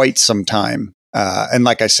quite some time. And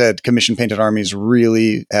like I said, commission painted armies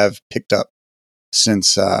really have picked up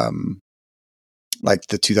since like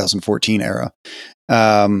the 2014 era.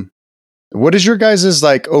 What is your guys'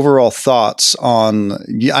 like overall thoughts on,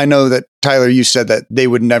 I know that Tyler, you said that they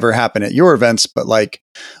would never happen at your events, but like,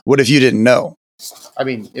 what if you didn't know? I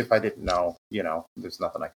mean, if I didn't know, there's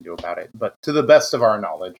nothing I can do about it. But to the best of our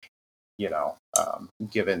knowledge,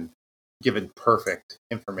 given perfect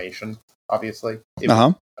information, obviously, it would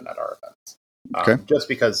happen at our events. Okay. Just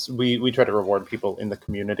because we try to reward people in the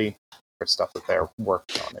community for stuff that they're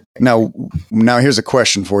working on. Now here's a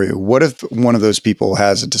question for you. What if one of those people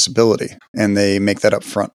has a disability and they make that up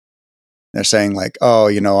front? They're saying like, oh,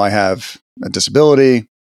 I have a disability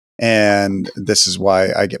and this is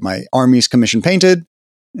why I get my armies commission painted.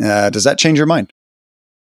 Does that change your mind?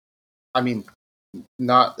 I mean,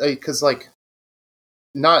 not because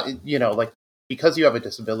because you have a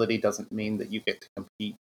disability doesn't mean that you get to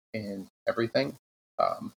compete in everything.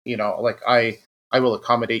 I will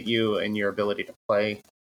accommodate you in your ability to play.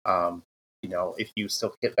 If you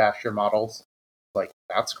still kit bash your models, like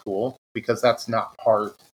that's cool because that's not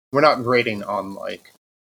we're not grading on like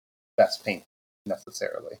best paint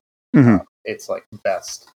necessarily. Mm-hmm. It's like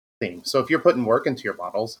best theme. So if you're putting work into your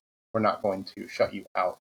models, we're not going to shut you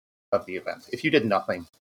out of the event. If you did nothing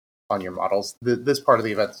on your models, this part of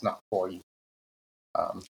the event is not for you.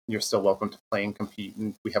 You're still welcome to play and compete,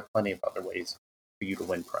 and we have plenty of other ways for you to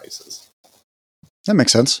win prizes. That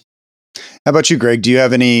makes sense. How about you, Greg? Do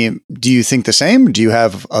you think the same? Do you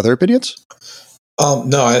have other opinions?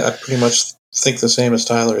 No, I pretty much think the same as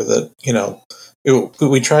Tyler that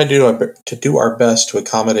we try to do our best to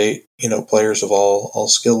accommodate players of all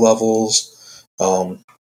skill levels, all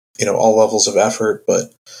levels of effort.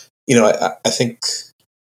 But I think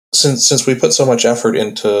since we put so much effort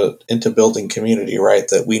into building community, right,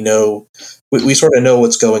 that we sort of know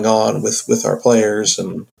what's going on with our players,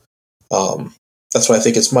 and that's why I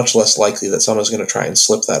think it's much less likely that someone's going to try and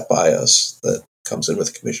slip that by us that comes in with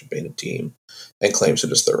a commission painted team and claims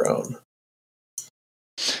it as their own.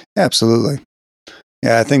 Absolutely.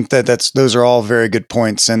 Yeah, I think those are all very good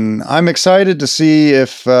points, and I'm excited to see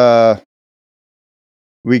if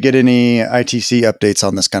we get any ITC updates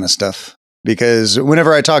on this kind of stuff. Because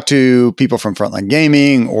whenever I talk to people from Frontline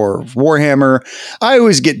Gaming or Warhammer, I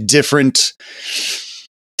always get different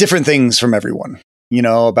things from everyone.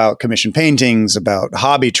 About commission paintings, about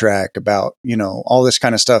hobby track, about, all this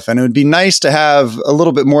kind of stuff. And it would be nice to have a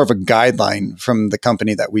little bit more of a guideline from the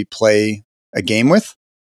company that we play a game with,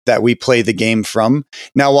 that we play the game from.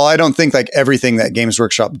 Now, while I don't think like everything that Games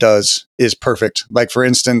Workshop does is perfect, like for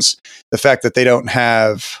instance, the fact that they don't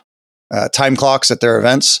have time clocks at their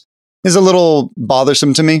events is a little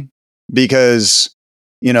bothersome to me because,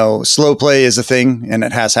 slow play is a thing and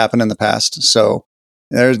it has happened in the past. So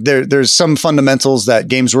there's some fundamentals that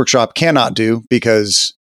Games Workshop cannot do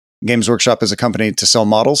because Games Workshop is a company to sell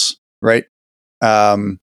models, right?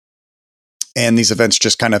 And these events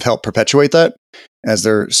just kind of help perpetuate that as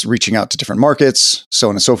they're reaching out to different markets, so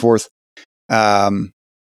on and so forth. So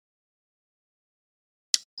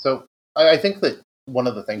I think that one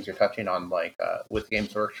of the things you're touching on, like with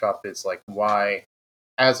Games Workshop, is like why,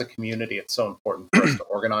 as a community, it's so important for us to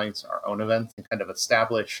organize our own events and kind of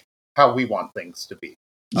establish how we want things to be.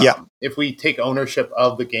 If we take ownership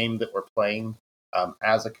of the game that we're playing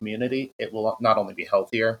as a community, it will not only be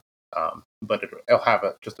healthier, but it'll have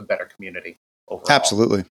just a better community overall.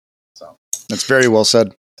 Absolutely. So that's very well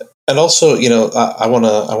said. And also, I want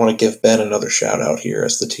to give Ben another shout out here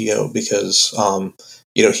as the TO because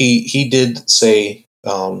he did say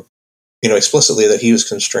explicitly that he was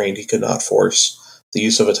constrained; he could not force the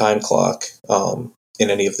use of a time clock in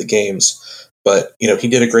any of the games. But he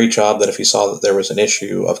did a great job that if he saw that there was an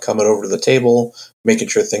issue of coming over to the table, making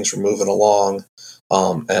sure things were moving along,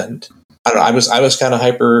 and I don't know, I was kind of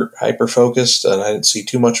hyper focused, and I didn't see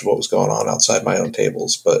too much of what was going on outside my own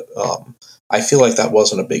tables. But I feel like that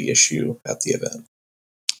wasn't a big issue at the event.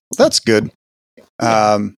 That's good.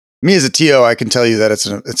 Me as a TO, I can tell you that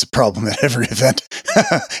it's a problem at every event.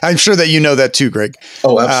 I'm sure that you know that too, Greg.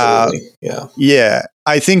 Oh, absolutely. Yeah.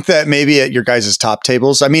 I think that maybe at your guys' top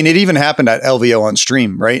tables, I mean, it even happened at LVO on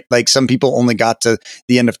stream, right? Like some people only got to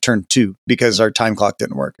the end of turn 2 because our time clock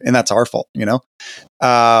didn't work, and that's our fault,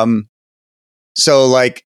 So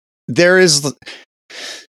like there's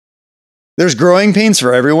growing pains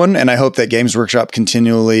for everyone, and I hope that Games Workshop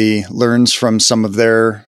continually learns from some of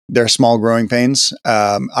their small growing pains.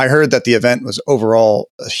 I heard that the event was overall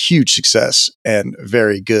a huge success and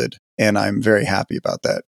very good, and I'm very happy about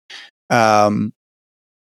that.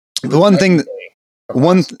 The one thing,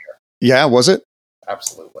 was it?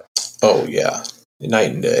 Absolutely. Oh yeah,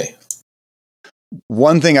 night and day.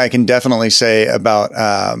 One thing I can definitely say about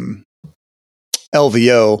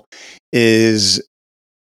LVO is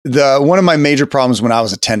one of my major problems when I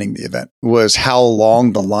was attending the event was how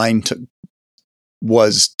long the line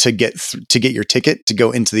was to get your ticket to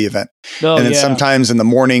go into the event. And then sometimes in the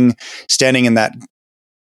morning, standing in that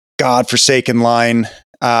godforsaken line,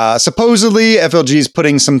 supposedly FLG is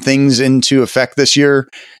putting some things into effect this year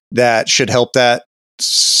that should help that.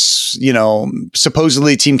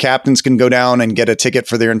 Supposedly team captains can go down and get a ticket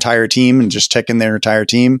for their entire team and just check in their entire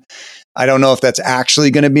team. I don't know if that's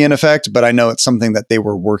actually going to be in effect, but I know it's something that they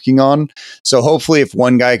were working on. So hopefully if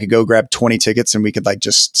one guy could go grab 20 tickets and we could like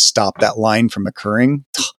just stop that line from occurring,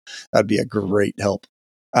 that'd be a great help.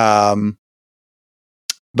 But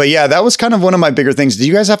yeah, that was kind of one of my bigger things. Do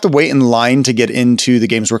you guys have to wait in line to get into the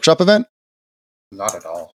Games Workshop event? Not at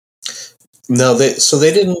all. No, they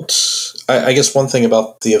didn't. I guess one thing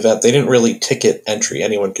about the event, they didn't really ticket entry.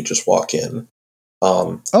 Anyone could just walk in.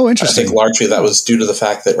 Interesting. I think largely that was due to the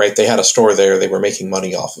fact that, right, they had a store there. They were making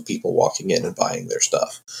money off of people walking in and buying their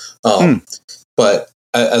stuff. But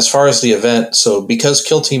as far as the event, so because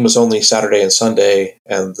Kill Team was only Saturday and Sunday,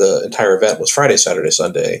 and the entire event was Friday, Saturday,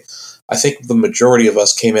 Sunday, I think the majority of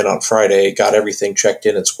us came in on Friday, got everything checked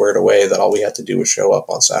in and squared away, that all we had to do was show up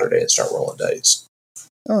on Saturday and start rolling dice.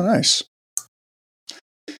 Oh, nice.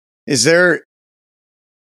 Is there...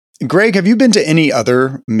 Greg, have you been to any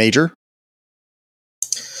other major?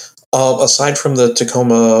 Aside from the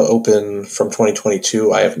Tacoma Open from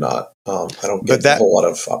 2022, I have not. I don't get a whole lot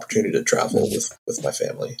of opportunity to travel with my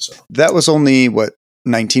family. So that was only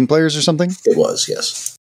 19 players or something? It was,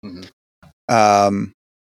 yes. Mm-hmm.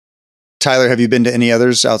 Tyler, have you been to any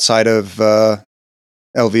others outside of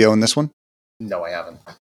LVO in this one? No, I haven't.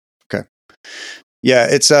 Okay. Yeah,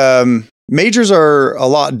 it's majors are a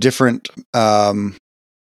lot different. They're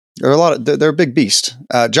a big beast.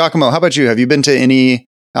 Giacomo, how about you? Have you been to any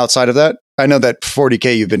outside of that? I know that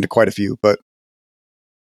 40K you've been to quite a few, but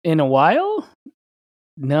in a while,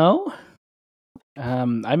 no.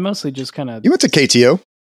 I mostly just kind of. You went to KTO.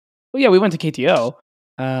 Well, yeah, we went to KTO.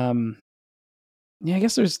 Yeah, I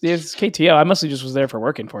guess there's KTO. I mostly just was there for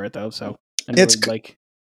working for it though, so I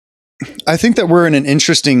think that we're in an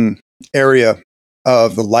interesting area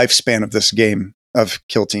of the lifespan of this game of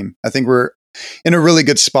Kill Team. I think we're in a really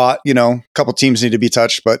good spot. You know, a couple teams need to be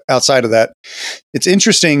touched, but outside of that, it's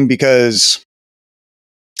interesting because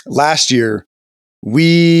last year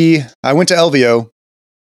I went to LVO.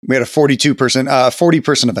 We had a 40 person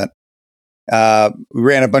event. We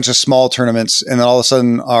ran a bunch of small tournaments, and then all of a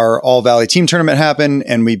sudden our All Valley team tournament happened,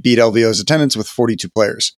 and we beat LVO's attendance with 42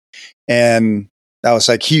 players. And that was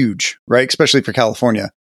like huge, right? Especially for California,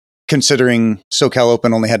 considering SoCal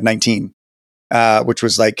Open only had 19, which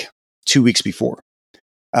was like 2 weeks before.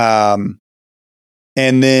 And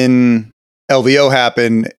then LVO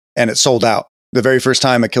happened, and it sold out. The very first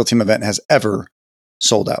time a Kill Team event has ever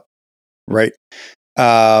sold out, right?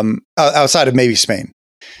 Outside of maybe Spain.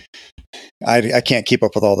 I can't keep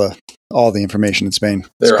up with all the information in Spain.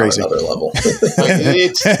 It's crazy. On another level.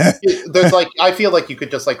 There's I feel like you could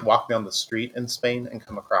just walk down the street in Spain and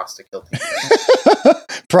come across to Kill Team.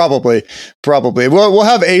 Probably. We'll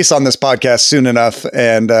have Ace on this podcast soon enough,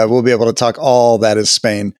 and we'll be able to talk all that is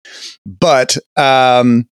Spain. But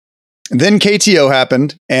then KTO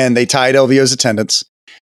happened, and they tied LVO's attendance.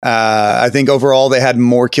 I think overall they had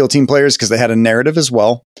more Kill Team players because they had a narrative as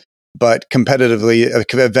well. But competitively,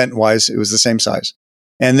 event-wise, it was the same size.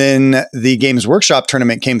 And then the Games Workshop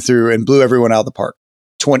tournament came through and blew everyone out of the park.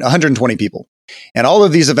 120 people. And all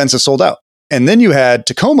of these events have sold out. And then you had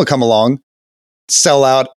Tacoma come along, sell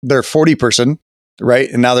out their 40-person, right?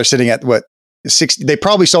 And now they're sitting at 60? They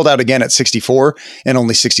probably sold out again at 64, and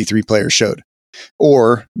only 63 players showed.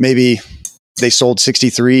 Or maybe they sold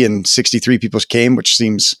 63 and 63 people came, which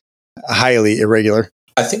seems highly irregular.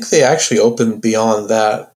 I think they actually opened beyond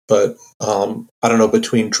that. But I don't know,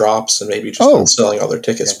 between drops and maybe just selling all their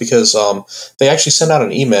tickets, because they actually sent out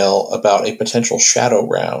an email about a potential shadow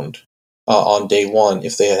round on day one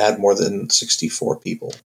if they had more than 64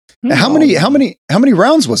 people. How many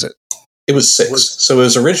rounds was it? It was 6. So it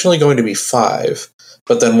was originally going to be 5,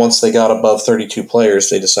 but then once they got above 32 players,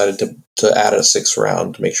 they decided to add a 6th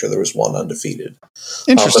round to make sure there was one undefeated.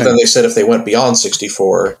 Interesting. But then they said if they went beyond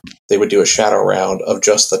 64, they would do a shadow round of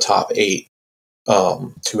just the top 8.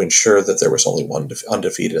 To ensure that there was only one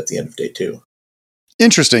undefeated at the end of day 2.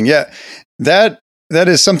 Interesting. Yeah. That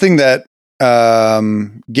is something that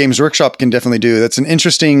Games Workshop can definitely do. That's definitely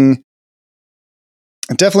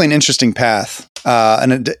an interesting path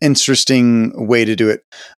and an interesting way to do it.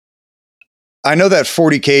 I know that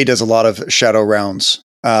 40K does a lot of shadow rounds.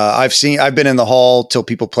 I've been in the hall till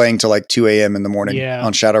people playing till 2 a.m. in the morning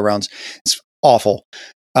on shadow rounds. It's awful.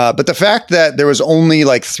 But the fact that there was only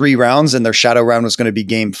 3 rounds and their shadow round was going to be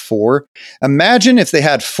game 4. Imagine if they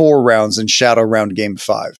had 4 rounds and shadow round game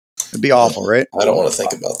 5. It'd be awful, right? I don't want to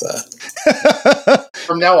think about that.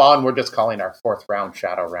 From now on, we're just calling our 4th round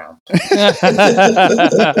shadow round.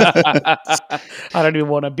 I don't even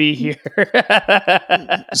want to be here.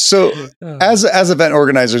 So as event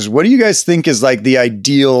organizers, what do you guys think is the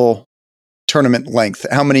ideal tournament length?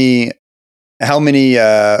 How many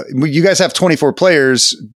you guys have 24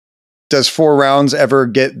 players. Does 4 rounds ever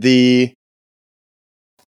get the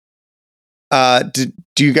do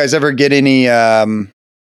you guys ever get any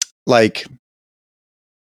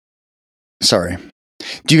sorry,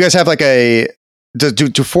 do you guys have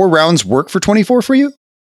do 4 rounds work for 24 for you?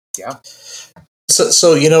 Yeah.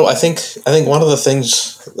 So I think one of the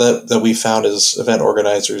things that we found as event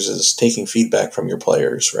organizers is taking feedback from your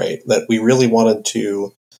players, right? That we really wanted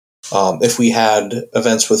to, if we had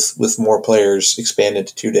events with more players, expand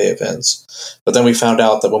into 2-day events. But then we found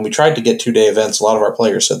out that when we tried to get 2-day events, a lot of our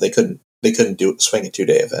players said they couldn't swing a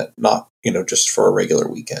 2-day event, not just for a regular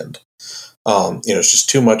weekend. It's just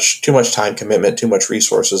too much time commitment, too much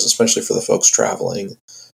resources, especially for the folks traveling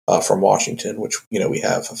from Washington, which we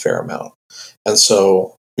have a fair amount. And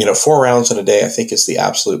so 4 rounds in a day, I think, is the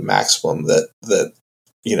absolute maximum that a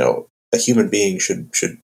human being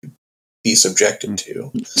should be subjected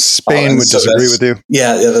to. Spain would disagree with you.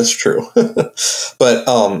 Yeah, that's true. But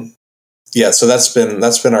Yeah, so that's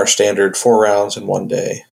been our standard 4 rounds in one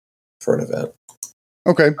day for an event.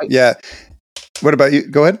 Okay. Yeah. What about you?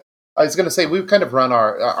 Go ahead. I was going to say, we've kind of run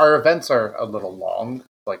our events are a little long.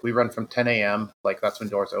 Like we run from 10 a.m. Like that's when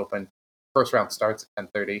doors open. First round starts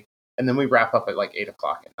at 10:30, and then we wrap up at like 8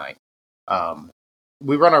 o'clock at night.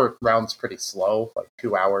 We run our rounds pretty slow, like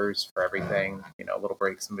 2 hours for everything. Little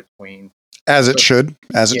breaks in between. As it should.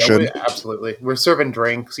 Absolutely. We're serving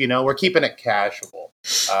drinks. We're keeping it casual.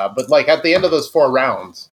 But like at the end of those 4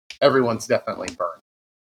 rounds, everyone's definitely burned.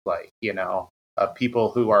 Like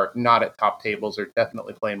people who are not at top tables are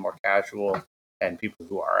definitely playing more casual, and people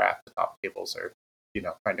who are at the top tables are,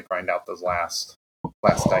 trying to grind out those last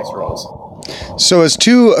dice rolls. So as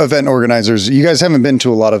 2 event organizers, you guys haven't been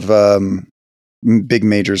to a lot of big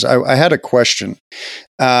majors. I had a question.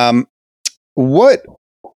 What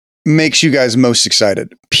makes you guys most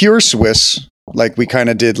excited? Pure Swiss, like we kind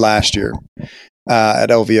of did last year at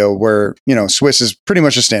LVO, where, Swiss is pretty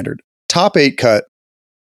much a standard. Top 8 cut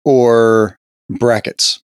or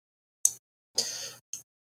brackets?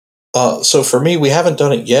 So for me, we haven't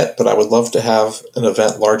done it yet, but I would love to have an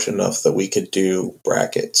event large enough that we could do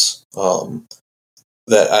brackets. I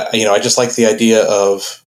just like the idea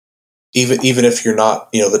of even if you're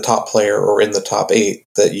not, the top player or in the top 8,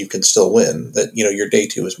 that you can still win, that, your day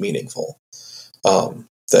 2 is meaningful. As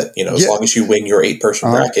long as you win your 8-person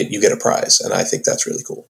bracket, you get a prize. And I think that's really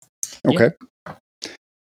cool. Okay. Yeah.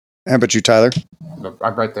 How about you, Tyler?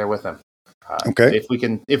 I'm right there with him. Okay. If we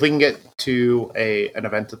can get to an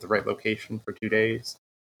event at the right location for 2 days,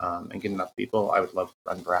 and get enough people, I would love to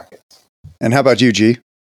run brackets. And how about you, G?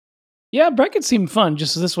 Yeah, brackets seem fun.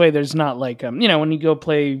 Just this way, there's not like when you go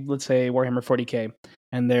play, let's say Warhammer 40K,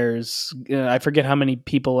 and there's I forget how many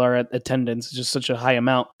people are at attendance. It's just such a high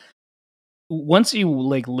amount. Once you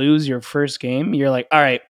like lose your first game, you're like, all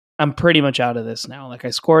right, I'm pretty much out of this now. Like I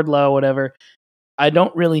scored low, whatever. I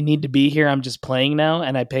don't really need to be here. I'm just playing now,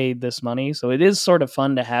 and I paid this money, so it is sort of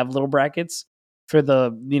fun to have little brackets for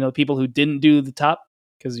the people who didn't do the top,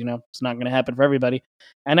 because it's not going to happen for everybody.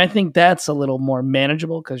 And I think that's a little more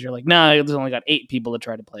manageable because you're like, nah, there's only got 8 people to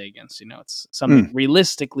try to play against. It's something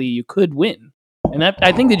realistically you could win, and that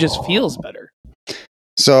I think it just feels better.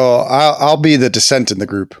 So I'll be the dissent in the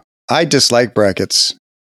group. I dislike brackets.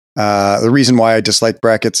 The reason why I dislike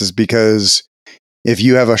brackets is because if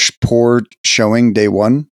you have a poor showing day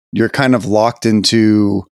 1, you're kind of locked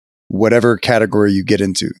into whatever category you get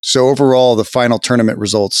into. So overall, the final tournament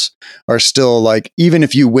results are still like, even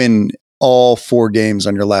if you win all 4 games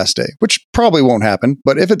on your last day, which probably won't happen,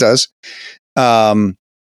 but if it does,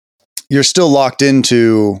 you're still locked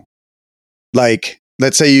into, like,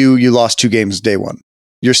 let's say you lost 2 games day 1.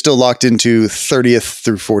 You're still locked into 30th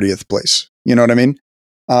through 40th place. You know what I mean?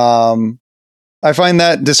 I find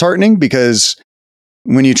that disheartening because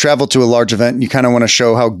when you travel to a large event, you kind of want to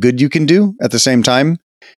show how good you can do at the same time.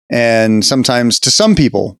 And sometimes to some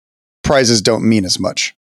people, prizes don't mean as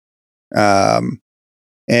much. And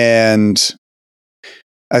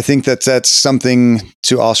I think that's something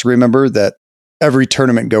to also remember, that every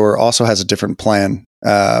tournament goer also has a different plan.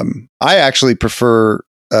 I actually prefer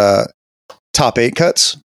top 8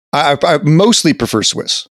 cuts. I mostly prefer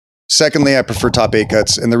Swiss. Secondly, I prefer top 8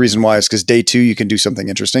 cuts. And the reason why is because day 2, you can do something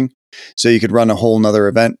interesting. So you could run a whole nother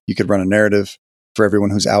event. You could run a narrative for everyone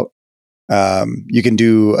who's out. You can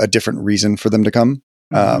do a different reason for them to come.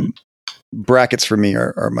 Brackets for me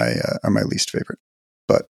are my least favorite,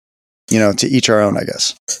 but to each our own, I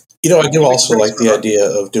guess. I do also like the idea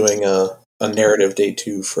of doing a narrative day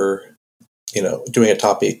 2 for, doing a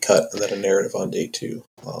top 8 cut and then a narrative on day 2.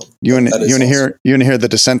 You want to hear the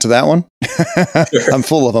dissent to that one? Sure. I'm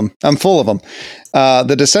full of them.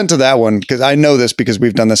 The dissent to that one, because I know this because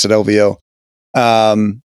we've done this at LVO.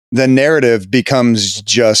 The narrative becomes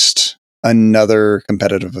just another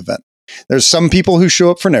competitive event. There's some people who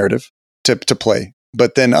show up for narrative to play,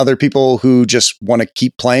 but then other people who just want to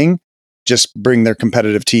keep playing, just bring their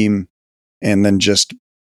competitive team and then just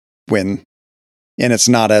win. And it's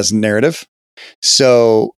not as narrative.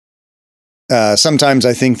 So sometimes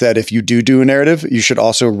I think that if you do a narrative, you should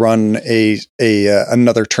also run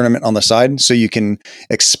another tournament on the side so you can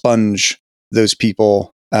expunge those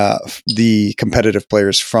people, the competitive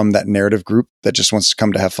players from that narrative group that just wants to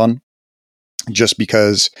come to have fun. Just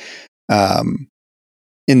because in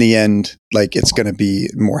the end, like, it's going to be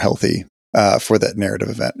more healthy for that narrative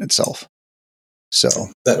event itself. So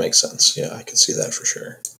that makes sense. Yeah, I can see that for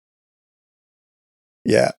sure.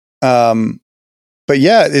 Yeah. But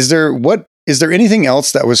yeah, is there anything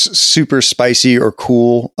else that was super spicy or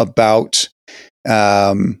cool about,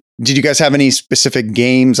 did you guys have any specific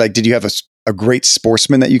games? Like, did you have a great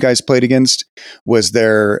sportsman that you guys played against? Was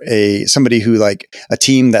there somebody who like a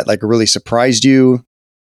team that like really surprised you?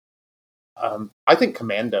 I think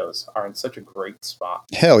Commandos are in such a great spot.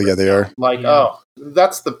 Hell yeah, they are. Like, Yeah.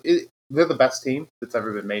 they're the best team that's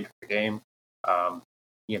ever been made for the game.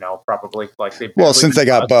 Probably like they've Since they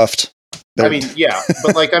got buffed. I mean, yeah,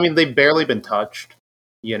 but like, I mean, they've barely been touched.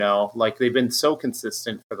 Like they've been so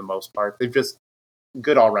consistent for the most part. They've just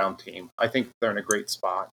good all round team. I think they're in a great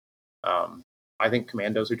spot. I think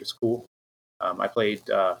Commandos are just cool. I played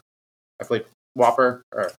Whopper,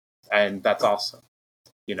 and that's awesome.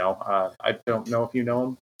 I don't know if you know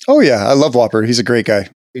him. Oh yeah, I love Whopper. He's a great guy.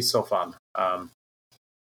 He's so fun.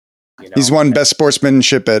 He's won best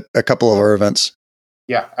sportsmanship at a couple of our events.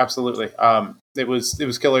 Yeah, absolutely. It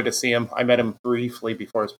was killer to see him. I met him briefly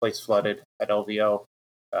before his place flooded at LVO,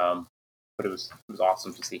 but it was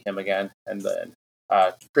awesome to see him again. And then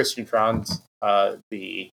Christian Franz,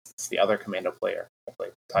 the other commando player,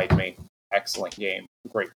 played tied me. Excellent game,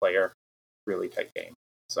 great player, really tight game.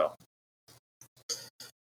 So.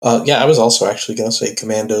 I was also actually going to say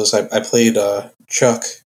Commandos. I played Chuck,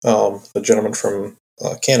 the gentleman from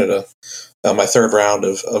Canada, my third round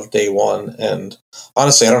of day one, and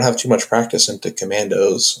honestly, I don't have too much practice into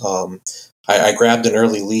Commandos. I grabbed an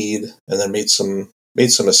early lead and then made some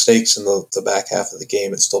mistakes in the back half of the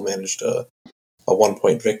game and still managed a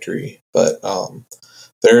 1-point victory. But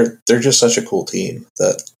they're just such a cool team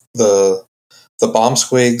that the bomb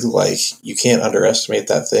squig, like, you can't underestimate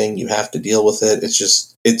that thing. You have to deal with it. It's just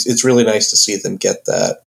it's really nice to see them get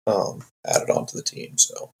that added onto the team.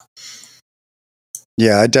 So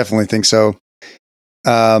yeah, I definitely think so.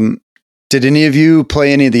 Did any of you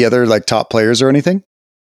play any of the other like top players or anything?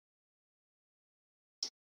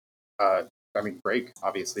 I mean, Drake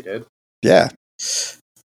obviously did. Yeah.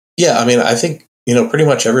 Yeah, I mean, I think pretty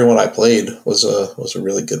much everyone I played was a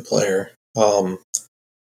really good player. The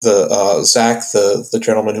Zach, the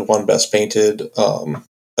gentleman who won Best Painted,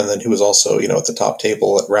 and then who was also at the top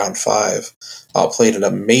table at round 5, played an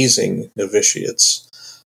amazing novitiates.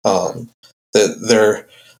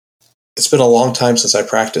 It's been a long time since I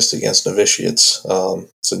practiced against novitiates,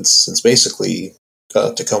 since basically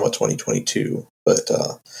Tacoma 2022. But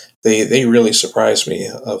they really surprised me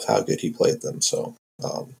of how good he played them. So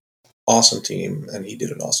awesome team, and he did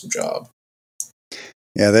an awesome job.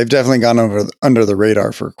 Yeah, they've definitely gone under the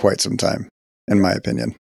radar for quite some time, in my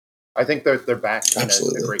opinion. I think they're back in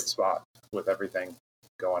Absolutely. a great spot with everything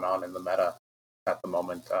going on in the meta at the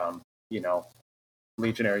moment.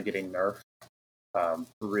 Legionary getting nerfed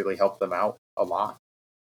really helped them out a lot.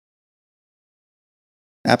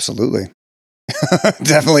 Absolutely.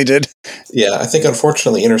 Definitely did. Yeah, I think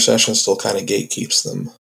unfortunately Intercession still kind of gatekeeps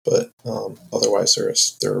them, but otherwise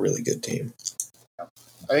they're a really good team.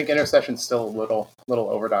 I think Intercession's still a little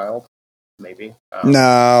overdialed, maybe.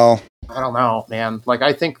 No, I don't know, man. Like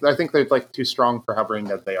I think they're like too strong for how brain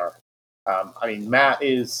dead they are. I mean, Matt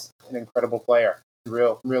is an incredible player,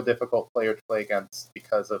 real difficult player to play against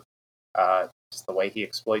because of just the way he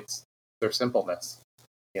exploits their simpleness.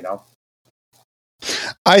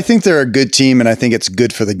 I think they're a good team, and I think it's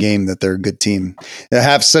good for the game that they're a good team. To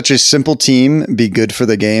have such a simple team be good for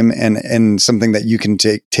the game and something that you can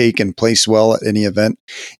take and place well at any event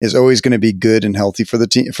is always going to be good and healthy for the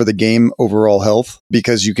team, for the game overall health,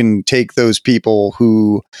 because you can take those people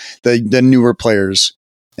who the newer players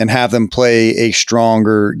and have them play a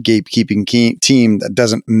stronger gatekeeping team that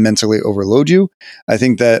doesn't mentally overload you. I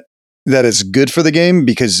think that is good for the game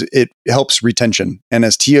because it helps retention. And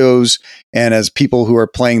as TOs and as people who are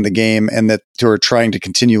playing the game and that who are trying to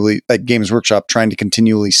continually, like Games Workshop, trying to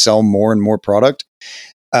continually sell more and more product,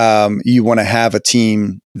 you want to have a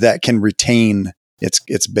team that can retain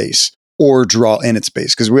its base or draw in its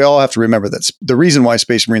base. Because we all have to remember that the reason why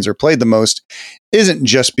Space Marines are played the most isn't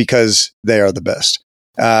just because they are the best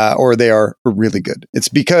or they are really good. It's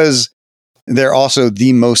because they're also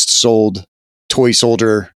the most sold toy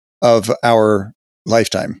soldier of our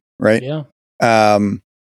lifetime, right? Yeah. And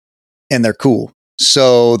they're cool.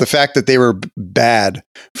 So the fact that they were bad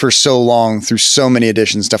for so long through so many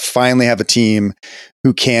editions to finally have a team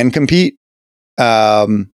who can compete,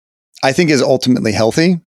 I think is ultimately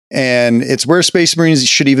healthy. And it's where Space Marines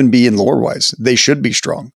should even be in lore-wise. They should be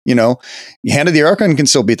strong. Hand of the Archon can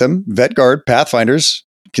still beat them. Vet Guard, Pathfinders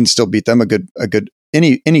can still beat them.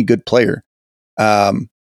 Any good player.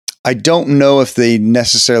 I don't know if they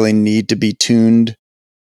necessarily need to be tuned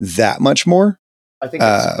that much more. I think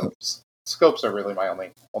it's scopes are really my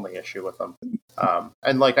only issue with them.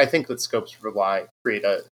 And like I think that scopes create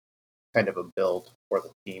a kind of a build for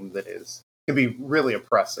the team that can be really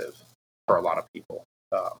oppressive for a lot of people.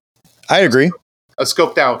 I agree. a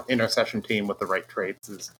scoped out intercession team with the right traits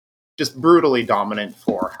is just brutally dominant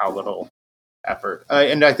for how little effort.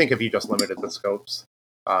 And I think if you just limited the scopes,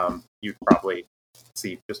 you'd probably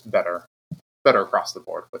see just better across the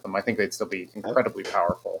board with them. I think they'd still be incredibly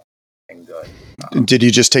powerful and good. Did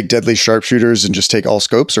you just take deadly sharpshooters and just take all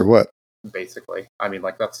scopes, or what? Basically, I mean,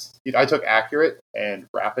 like I took accurate and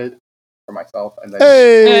rapid for myself, and then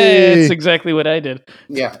Hey, that's exactly what I did.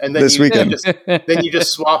 Yeah, and then This weekend. then you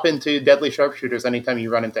just swap into deadly sharpshooters anytime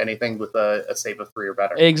you run into anything with a save of 3 or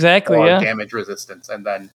better. Exactly, or yeah. damage resistance, and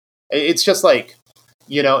then it's just like,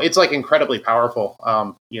 it's like incredibly powerful.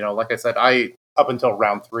 Like I said, up until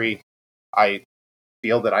round 3, I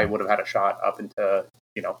feel that I would have had a shot up into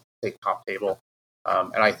take top table,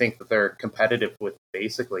 and I think that they're competitive with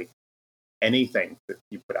basically anything that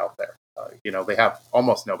you put out there. They have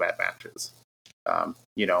almost no bad matches.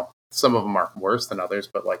 Some of them are worse than others,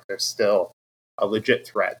 but like they're still a legit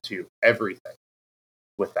threat to everything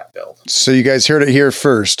with that build. So you guys heard it here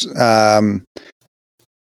first.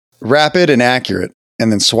 Rapid and accurate,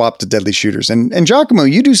 and then swap to deadly shooters. And Giacomo,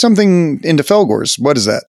 you do something into Felgors. What is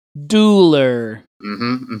that? Dueler.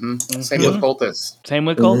 Same with Cultists. Same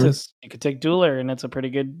with Cultists. You could take Dueler, and it's a pretty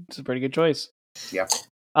good choice. Yeah.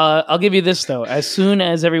 I'll give you this though. As soon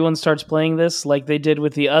as everyone starts playing this, like they did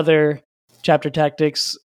with the other chapter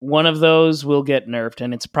tactics, one of those will get nerfed,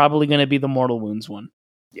 and it's probably going to be the Mortal Wounds one.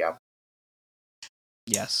 Yeah.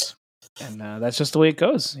 Yes, and that's just the way it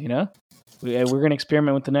goes. We're going to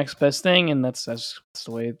experiment with the next best thing, and that's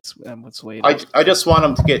the way it's. That's the way it is. I just want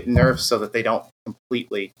them to get nerfed so that they don't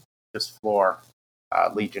completely just floor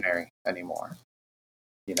Legionary anymore.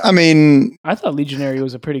 I mean, I thought Legionary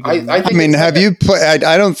was a pretty good. I mean, have you played?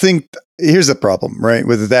 I don't think. Here's the problem, right?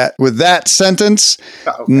 With that sentence,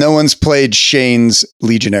 okay. No one's played Shane's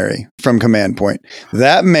Legionary from Command Point.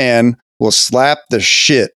 That man will slap the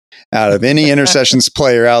shit out of any intercessions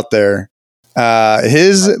player out there.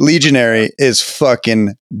 His Legionary is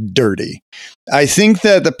fucking dirty. I think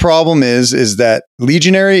that the problem is that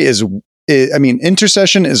Legionary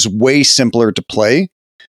intercession is way simpler to play.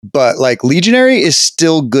 But like Legionary is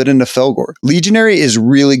still good into Felgor. Legionary is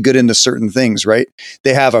really good into certain things, right?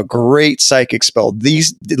 They have a great psychic spell. The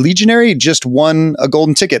Legionary just won a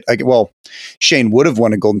golden ticket. Shane would have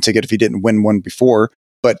won a golden ticket if he didn't win one before,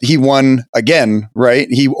 but he won again, right?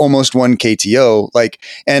 He almost won KTO.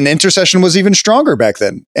 And Intercession was even stronger back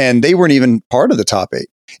then, and they weren't even part of the top 8.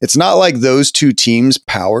 It's not like those two teams'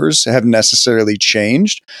 powers have necessarily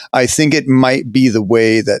changed. I think it might be the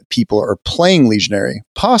way that people are playing Legionary,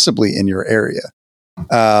 possibly in your area.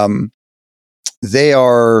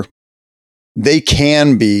 They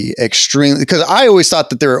can be extremely, because I always thought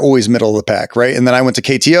that they were always middle of the pack, right? And then I went to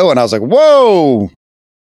KTO and I was like, whoa,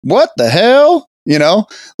 what the hell?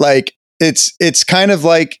 It's kind of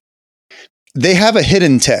like they have a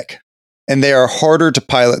hidden tech and they are harder to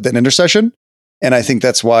pilot than Intercession. And I think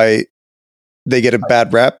that's why they get a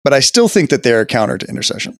bad rap, but I still think that they're a counter to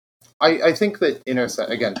Intercession. I think that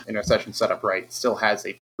Intercession set up right still has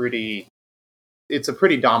it's a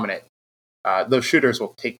pretty dominant. Those shooters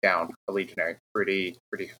will take down a Legionary pretty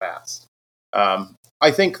fast. I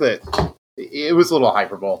think that it was a little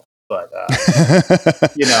hyperbole, but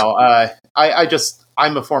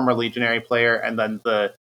I'm a former Legionary player, and then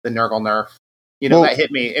the Nurgle nerf, that hit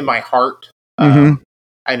me in my heart.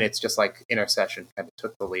 And it's just like Intercession kind of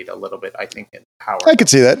took the lead a little bit, I think, in power. I could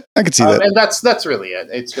see that. And that's really it.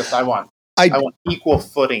 It's just I want equal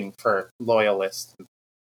footing for loyalists.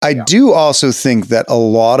 I do also think that a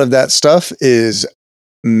lot of that stuff is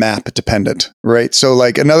map dependent, right? So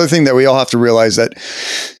another thing that we all have to realize that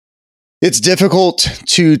it's difficult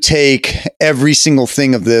to take every single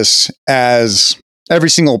thing of this as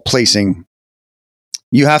every single placing.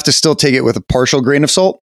 You have to still take it with a partial grain of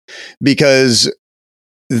salt, because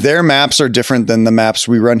their maps are different than the maps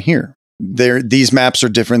we run here. These maps are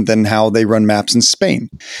different than how they run maps in Spain.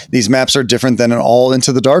 These maps are different than an All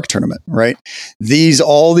Into the Dark tournament, right?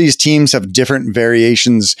 All these teams have different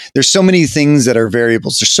variations. There's so many things that are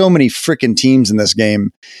variables. There's so many freaking teams in this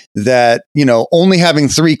game that, only having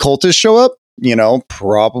 3 cultists show up,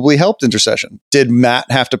 probably helped Intercession. Did Matt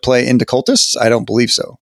have to play into cultists? I don't believe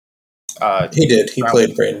so. He did. He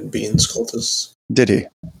played Brandon Bean's cultists. Did he?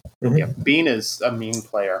 Mm-hmm. Yeah, Bean is a mean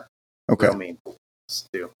player. Okay. Real mean.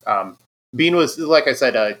 Bean was, like I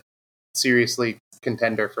said, a seriously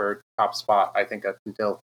contender for top spot, I think,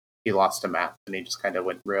 until he lost to Matt, and he just kind of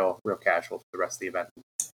went real casual for the rest of the event.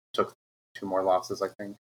 Took 2 more losses, I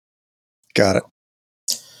think. Got it.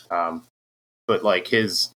 But like he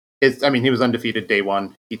was undefeated day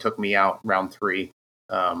 1. He took me out round 3.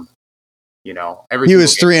 He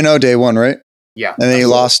was 3-0 day 1, right? Yeah. And then he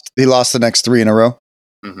lost the next 3 in a row.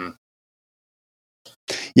 Mm-hmm.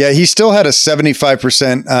 Yeah, he still had a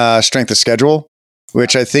 75% strength of schedule,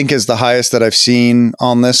 which I think is the highest that I've seen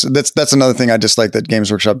on this. That's another thing I dislike that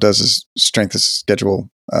Games Workshop does is strength of schedule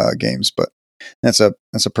games, but that's a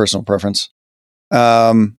personal preference. He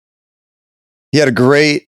had a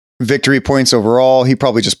great victory points overall. He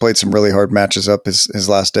probably just played some really hard matches up his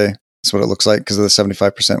last day. That's what it looks like because of the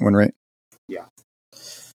 75% win rate. Yeah.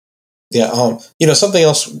 Yeah. Something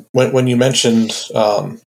else when you mentioned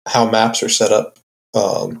how maps are set up,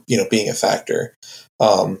 being a factor.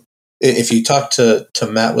 If you talk to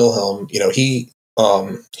Matt Wilhelm, he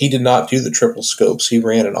did not do the triple scopes. He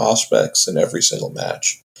ran an Auspex in every single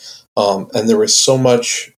match. And there was so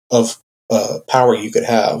much of power you could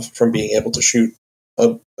have from being able to shoot,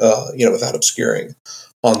 without obscuring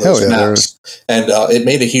on those maps. And it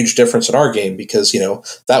made a huge difference in our game because,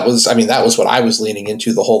 that was what I was leaning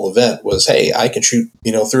into the whole event was, hey, I can shoot,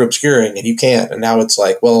 through obscuring and you can't. And now it's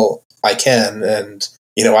like, well, I can. And,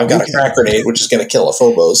 I've got a crack grenade, which is going to kill a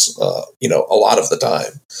Phobos, a lot of the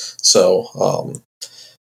time. So,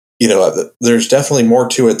 there's definitely more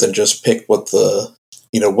to it than just pick what the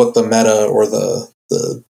meta or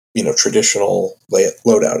the traditional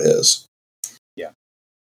loadout is. Yeah,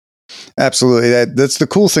 absolutely. That's the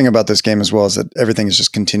cool thing about this game as well is that everything is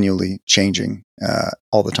just continually changing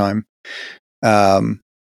all the time.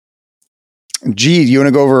 G, do you want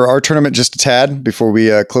to go over our tournament just a tad before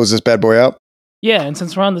we close this bad boy out? Yeah, and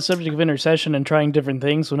since we're on the subject of intercession and trying different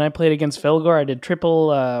things, when I played against Felgor, I did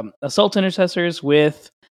triple assault intercessors with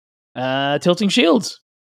tilting shields.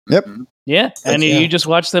 Yep. Yeah, and you just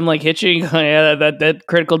watch them like hit you. Yeah, that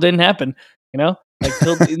critical didn't happen. Like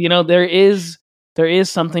there is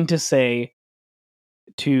something to say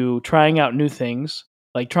to trying out new things,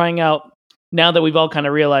 like trying out. Now that we've all kind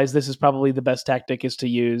of realized this is probably the best tactic is to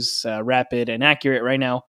use rapid and accurate right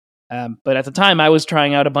now. But at the time, I was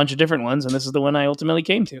trying out a bunch of different ones, and this is the one I ultimately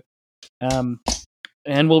came to.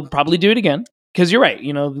 And we'll probably do it again because you're right.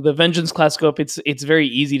 The Vengeance class scope, it's very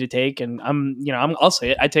easy to take, and I'll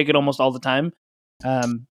say it. I take it almost all the time.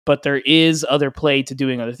 But there is other play to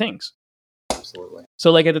doing other things. Absolutely.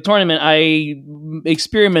 So, like at the tournament, I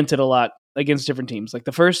experimented a lot against different teams. Like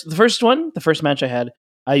the first match I had,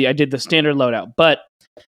 I did the standard loadout, but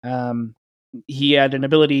he had an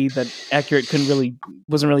ability that accurate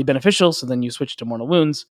wasn't really beneficial, so then you switch to mortal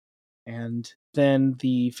wounds. And then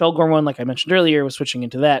the Felgor one, like I mentioned earlier, was switching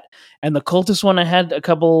into that. And the cultist one, I had a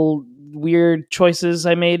couple weird choices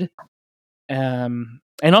I made. And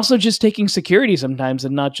also just taking security sometimes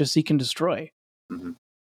and not just seek and destroy.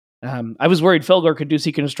 Mm-hmm. I was worried Felgor could do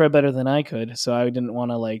seek and destroy better than I could, so I didn't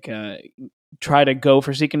want to try to go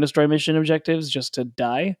for seek and destroy mission objectives just to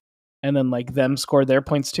die, and then them score their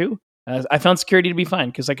points too. I found security to be fine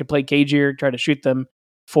because I could play cagier, try to shoot them,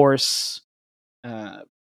 force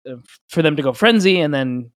for them to go frenzy, and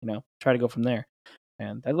then try to go from there.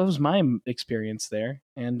 And that was my experience there.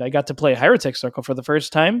 And I got to play Hierotech Circle for the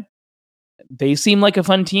first time. They seem like a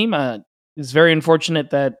fun team. It's very unfortunate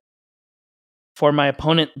that for my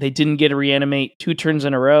opponent, they didn't get to reanimate 2 turns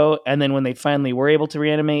in a row, and then when they finally were able to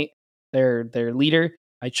reanimate their leader,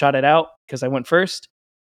 I shot it out because I went first.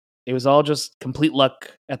 It was all just complete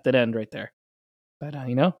luck at that end right there. But, I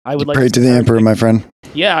would like pray to the Emperor, my friend.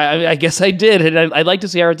 Yeah, I guess I did. And I'd like to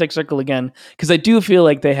see Hierotech Circle again because I do feel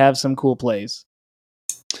like they have some cool plays.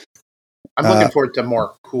 I'm looking forward to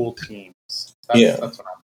more cool teams. That's what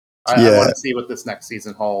I want to see what this next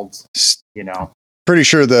season holds. Pretty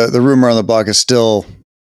sure the rumor on the block is still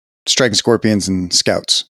Striking Scorpions and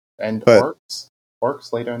Scouts. And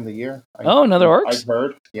Orcs later in the year. Another Orcs? I've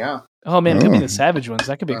heard, yeah. Oh man, it could be the Savage ones.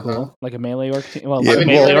 That could be cool, like a melee orc team. Well, a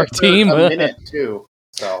melee orc team. A minute too.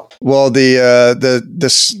 So. Well, the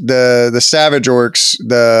Savage Orcs,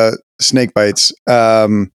 the Snake Bites,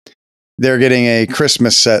 they're getting a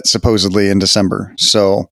Christmas set supposedly in December.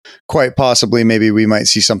 So quite possibly, maybe we might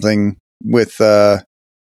see something with the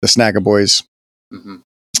Snagga Boys.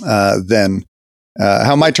 Mm-hmm. Then.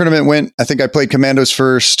 How my tournament went, I think I played Commandos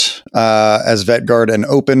first as Vet Guard and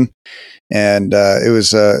Open, and it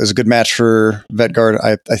was a good match for Vet Guard,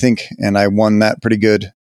 I think, and I won that pretty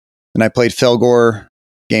good. And I played Felgor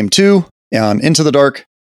game 2 on Into the Dark,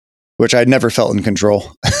 which I'd never felt in control.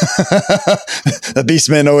 The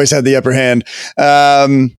Beastmen always had the upper hand.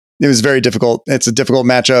 It was very difficult. It's a difficult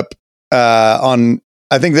matchup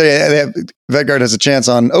I think they have, Vedguard has a chance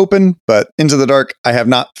on Open, but Into the Dark, I have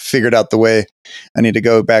not figured out the way. I need to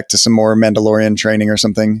go back to some more Mandalorian training or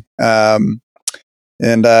something. And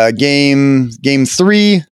game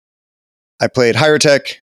 3, I played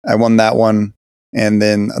Hierotech. I won that one. And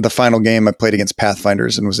then the final game I played against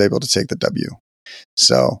Pathfinders and was able to take the W.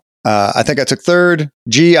 So I think I took third.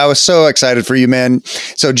 G, I was so excited for you, man.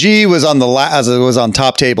 So G was on was on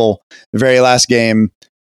top table the very last game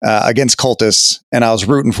against Cultists, and I was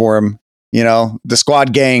rooting for him. You know, the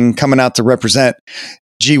squad gang coming out to represent.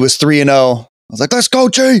 G was 3-0. I was like, let's go,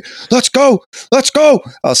 G. Let's go. Let's go.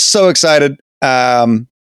 I was so excited. But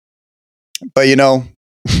you know,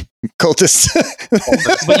 Cultists.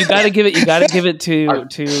 But you got to give it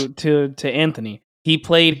to Anthony. He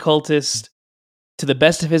played Cultist to the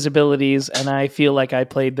best of his abilities, and I feel like I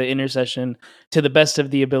played the Intercession to the best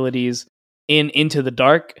of the abilities in Into the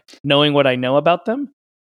Dark, knowing what I know about them.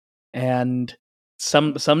 And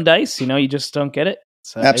some dice, you know, you just don't get it.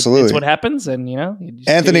 So Absolutely, it's what happins, and you know, you just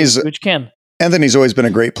Anthony's do what you can. Anthony's always been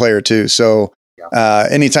a great player too. So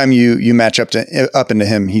anytime you match up into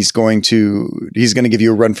him, he's going to give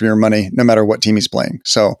you a run for your money, no matter what team he's playing.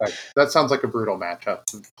 So that sounds like a brutal matchup.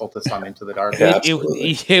 Cultists on Into the Dark. Yeah,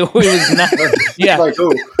 it was not. Yeah, like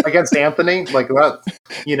against Anthony, like that.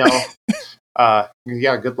 You know,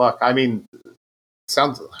 yeah. Good luck. I mean,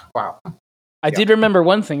 sounds wow. I did remember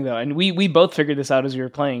one thing though, and we both figured this out as we were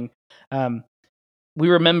playing. We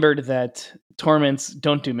remembered that torments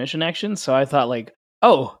don't do mission actions, so I thought like,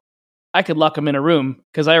 oh, I could lock him in a room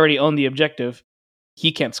because I already own the objective.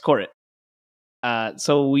 He can't score it.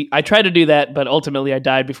 So I tried to do that, but ultimately I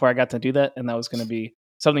died before I got to do that, and that was going to be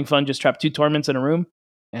something fun. Just trap 2 torments in a room,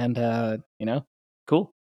 and you know,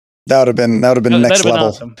 cool. That would have been next level.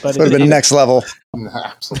 Awesome, but would have been next level.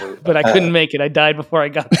 Absolutely. But I couldn't make it. I died before I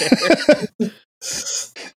got there.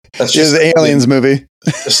 That's just the Aliens movie.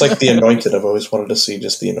 Just like the Anointed, I've always wanted to see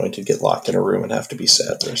just the Anointed get locked in a room and have to be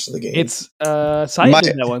sad the rest of the game. It's Sia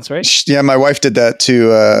did that once, right? Yeah, my wife did that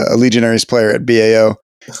to a Legionaries player at BAO.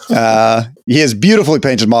 He has beautifully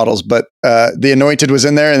painted models, but the Anointed was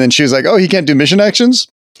in there, and then she was like, "Oh, he can't do mission actions,"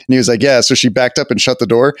 and he was like, "Yeah." So she backed up and shut the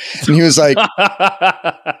door, and he was like,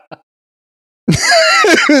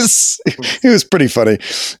 it was pretty funny.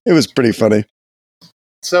 It was pretty funny.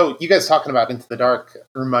 So you guys talking about Into the Dark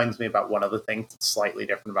reminds me about one of the things that's slightly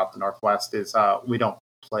different about the Northwest is we don't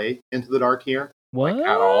play Into the Dark here. What? Like,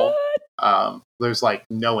 at all. There's like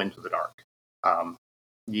no Into the Dark.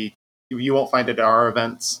 You won't find it at our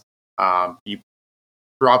events. You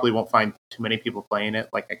probably won't find too many people playing it.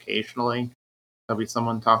 Like occasionally there'll be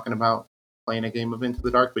someone talking about playing a game of Into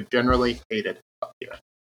the Dark, but generally hated up here.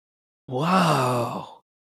 Wow.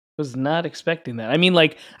 Was not expecting that. I mean,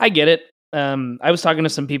 like, I get it. I was talking to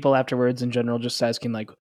some people afterwards in general, just asking, like,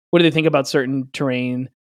 what do they think about certain terrain?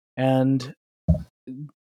 And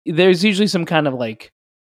there's usually some kind of, like,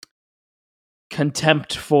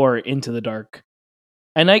 contempt for Into the Dark.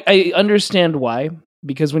 And I understand why,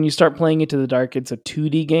 because when you start playing Into the Dark, it's a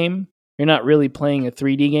 2D game. You're not really playing a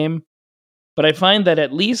 3D game. But I find that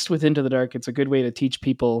at least with Into the Dark, it's a good way to teach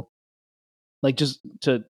people, like, just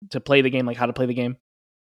to play the game, like how to play the game.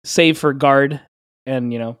 Save for guard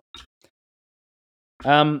and, you know.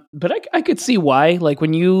 But I could see why. Like,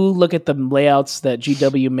 when you look at the layouts that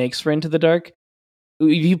GW makes for Into the Dark,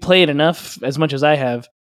 if you play it enough, as much as I have,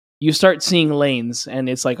 you start seeing lanes, and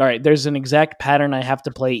it's like, all right, there's an exact pattern I have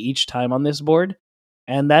to play each time on this board,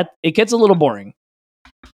 and that it gets a little boring.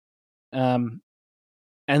 And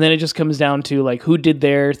then it just comes down to, like, who did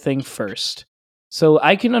their thing first. So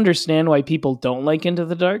I can understand why people don't like Into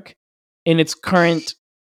the Dark in its current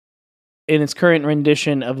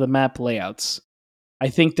rendition of the map layouts. I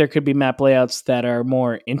think there could be map layouts that are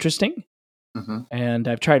more interesting. Mm-hmm. And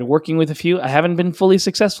I've tried working with a few. I haven't been fully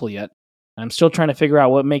successful yet. I'm still trying to figure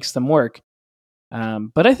out what makes them work.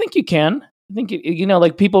 But I think you can. I think, you know,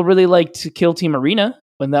 like, people really liked Kill Team Arena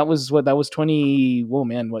when that was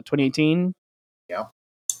 2018? Yeah.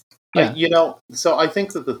 Yeah. I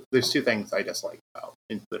think that there's two things I dislike about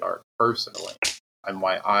Into the Dark personally, and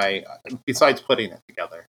why I, besides putting it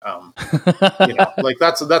together, like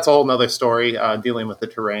that's a whole nother story. Dealing with the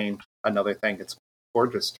terrain, another thing. It's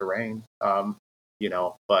gorgeous terrain, but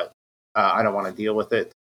I don't want to deal with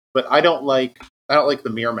it. But I don't like the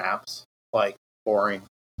mirror maps. Like, boring.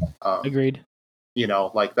 Agreed.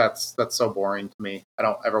 Like that's so boring to me. I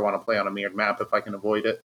don't ever want to play on a mirrored map if I can avoid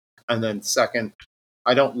it. And then second,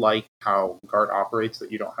 I don't like how guard operates,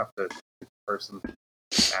 that you don't have to person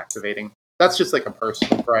activating. That's just like a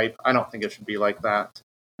personal gripe. I don't think it should be like that.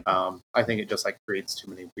 I think it just like creates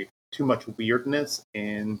too much weirdness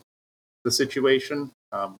in the situation.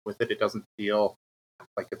 With it doesn't feel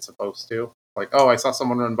like it's supposed to. Like, oh, I saw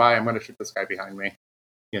someone run by, I'm going to shoot this guy behind me.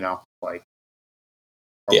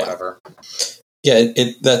 Whatever. Yeah,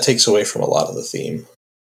 that takes away from a lot of the theme.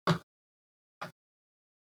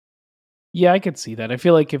 Yeah, I could see that. I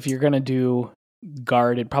feel like if you're going to do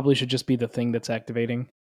guard. It probably should just be the thing that's activating.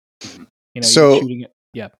 You know, So- you're shooting it.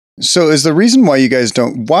 Yeah. So is the reason why you guys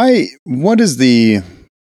don't, what is the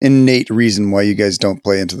innate reason why you guys don't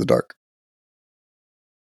play Into the Dark?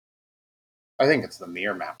 I think it's the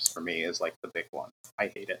mirror maps for me is like the big one. I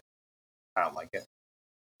hate it. I don't like it.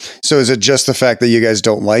 So is it just the fact that you guys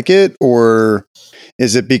don't like it, or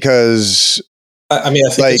is it because I mean,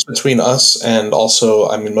 I think it's between us, and also,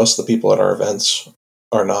 I mean, most of the people at our events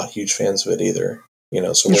are not huge fans of it either. You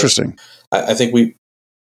know, so interesting? I think we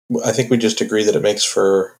just agree that it makes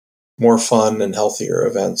for more fun and healthier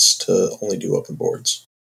events to only do open boards.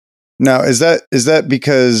 Now, is that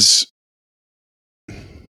because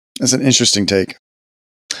that's an interesting take?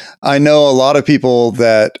 I know a lot of people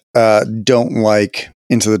that don't like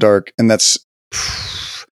Into the Dark, and it's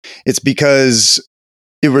because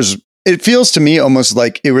it feels to me almost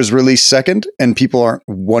like it was released second, and people aren't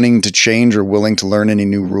wanting to change or willing to learn any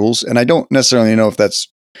new rules. And I don't necessarily know if that's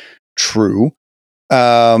true.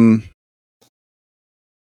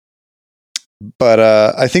 But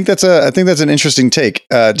I think that's an interesting take.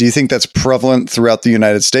 Do you think that's prevalent throughout the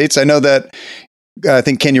United States? I know that I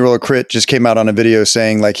think Can You Roll a Crit just came out on a video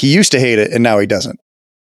saying like he used to hate it and now he doesn't.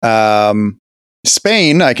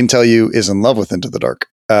 Spain, I can tell you, is in love with Into the Dark,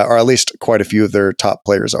 or at least quite a few of their top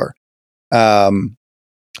players are,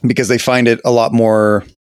 because they find it a lot more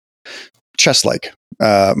chess-like,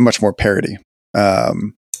 much more parody.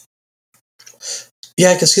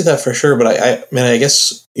 Yeah, I can see that for sure, but I mean, I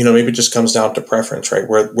guess, you know, maybe it just comes down to preference, right?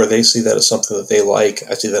 Where they see that as something that they like,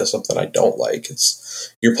 I see that as something I don't like.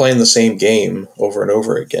 You're playing the same game over and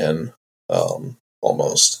over again,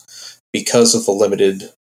 almost, because of the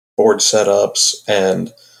limited board setups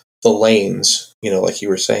and the lanes, you know, like you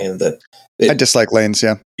were saying, that I dislike lanes,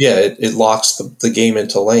 yeah. Yeah, it locks the game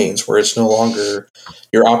into lanes where it's no longer,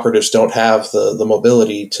 your operatives don't have the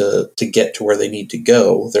mobility to get to where they need to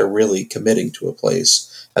go. They're really committing to a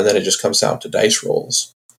place, and then it just comes down to dice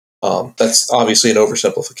rolls. That's obviously an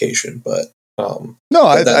oversimplification, but no,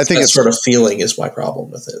 I think that sort of feeling is my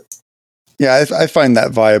problem with it. Yeah, I find that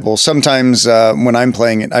viable. Sometimes when I'm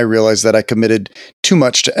playing it, I realize that I committed too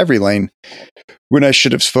much to every lane when I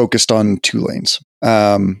should have focused on 2 lanes.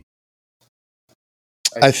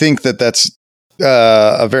 I think that's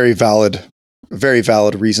a very valid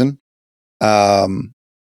reason. I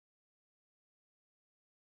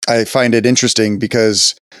find it interesting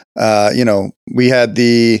because, we had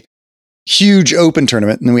the huge open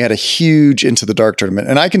tournament and we had a huge Into the Dark tournament.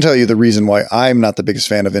 And I can tell you the reason why I'm not the biggest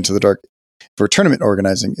fan of Into the Dark for tournament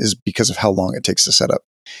organizing is because of how long it takes to set up.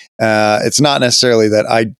 It's not necessarily that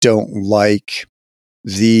I don't like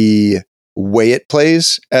the way it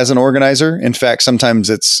plays as an organizer. In fact, sometimes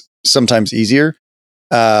it's easier.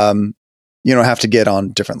 You don't have to get on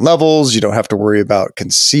different levels. You don't have to worry about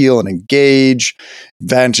conceal and engage,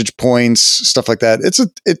 vantage points, stuff like that.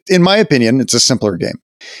 In my opinion, it's a simpler game.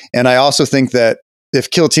 And I also think that if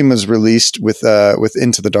Kill Team was released with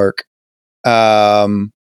Into the Dark, I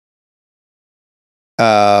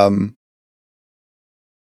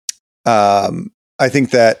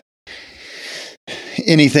think that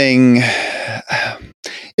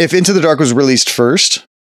if Into the Dark was released first,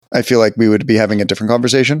 I feel like we would be having a different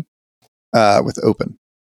conversation with open.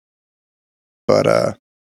 But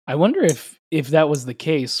I wonder if that was the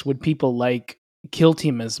case, would people like Kill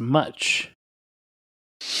Team as much?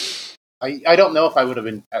 I don't know if I would have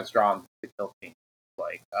been as drawn to Kill Team.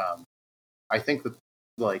 I think that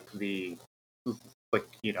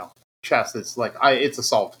chess is it's a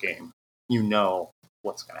solved game. You know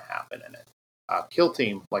what's going to happen in it. Kill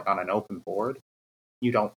Team, on an open board,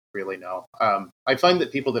 you don't really know. I find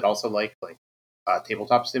that people that also like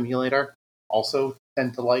Tabletop Simulator also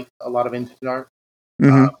tend to like a lot of Into the Dark.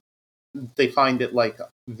 mm-hmm. They find it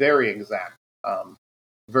very exact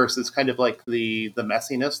versus kind of the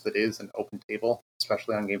messiness that is an open table,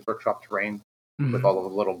 especially on Games Workshop terrain, with all of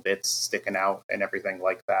the little bits sticking out and everything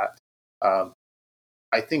like that.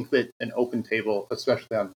 I think that an open table,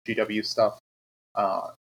 especially on GW stuff,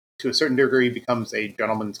 to a certain degree becomes a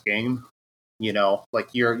gentleman's game. You know,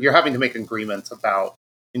 you're having to make agreements about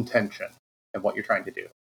intention and what you're trying to do,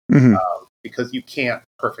 because you can't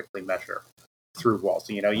perfectly measure through walls.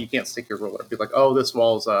 You know, you can't stick your ruler and be like, oh, this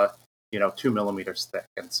wall's 2 millimeters thick,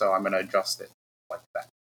 and so I'm going to adjust it like that.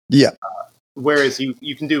 Yeah. Whereas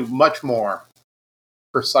you can do much more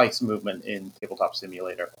precise movement in Tabletop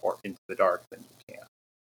Simulator or Into the Dark than you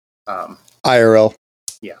can IRL.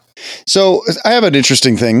 Yeah. So I have an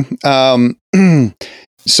interesting thing.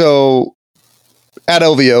 So at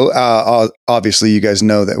LVO, obviously, you guys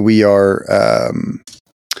know that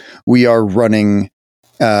we are running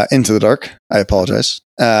Into the Dark. I apologize.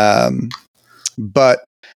 but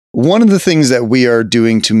one of the things that we are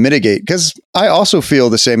doing to mitigate, because I also feel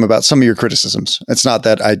the same about some of your criticisms. It's not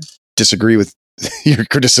that I disagree with your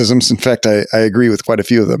criticisms. In fact, I agree with quite a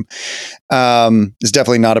few of them. It's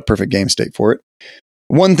definitely not a perfect game state for it.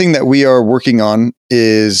 One thing that we are working on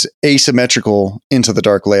is asymmetrical Into the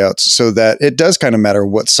Dark layouts so that it does kind of matter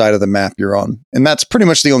what side of the map you're on. And that's pretty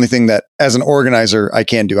much the only thing that, as an organizer, I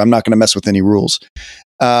can do. I'm not going to mess with any rules.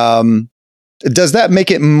 Does that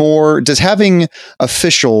make it more, does having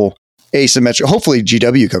official asymmetrical, hopefully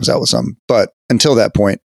GW comes out with some, but until that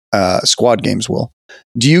point, squad games will.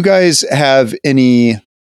 Do you guys have any,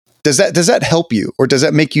 does that help you, or does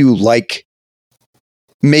that make you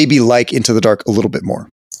maybe like Into the Dark a little bit more?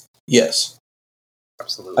 Yes.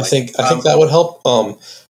 Absolutely. I think that would help.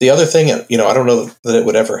 The other thing, I don't know that it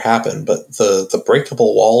would ever happen, but the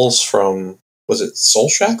breakable walls from, was it Soul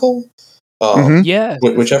Shackle? Yeah.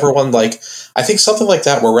 Whichever one, I think something like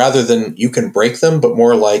that, where rather than you can break them, but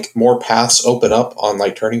more paths open up on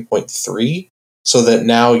Turning Point 3, so that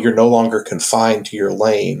now you're no longer confined to your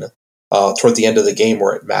lane toward the end of the game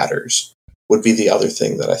where it matters, would be the other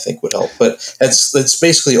thing that I think would help. But it's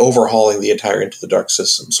basically overhauling the entire Into the Dark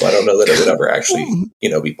system, so I don't know that it would ever actually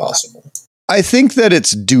be possible. I think that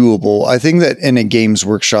it's doable. I think that in a Games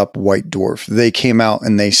Workshop White Dwarf, they came out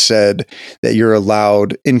and they said that you're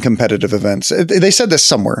allowed in competitive events. They said this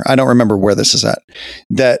somewhere. I don't remember where this is at.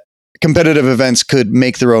 That competitive events could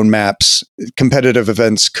make their own maps. Competitive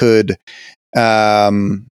events could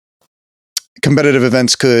start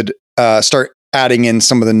adding in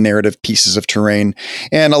some of the narrative pieces of terrain.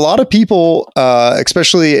 And a lot of people,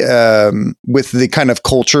 especially with the kind of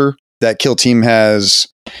culture that Kill Team has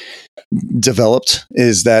developed,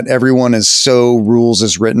 is that everyone is so rules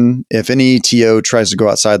is written. If any TO tries to go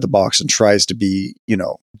outside the box and tries to be,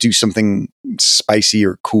 do something spicy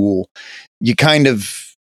or cool, you kind of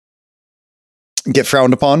get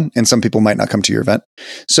frowned upon, and some people might not come to your event.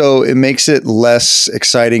 So it makes it less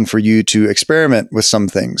exciting for you to experiment with some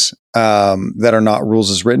things that are not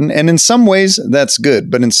rules as written. And in some ways that's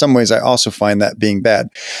good, but in some ways I also find that being bad.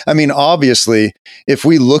 I mean, obviously, if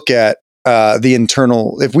we look at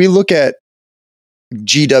if we look at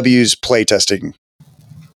GW's playtesting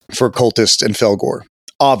for Cultist and Felgor,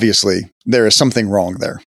 obviously there is something wrong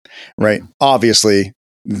there, right? Obviously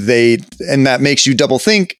and that makes you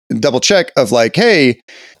double check of hey,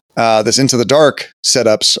 this Into the Dark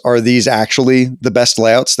setups, are these actually the best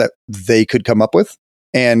layouts that they could come up with?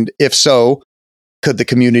 And if so, could the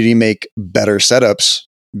community make better setups?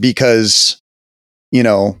 Because,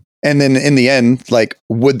 and then in the end,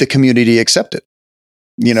 would the community accept it?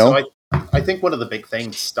 So I think one of the big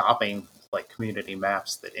things stopping community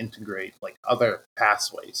maps that integrate other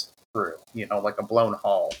pathways through, like a blown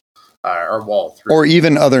hall or wall through, or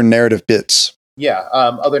even other narrative bits. Yeah,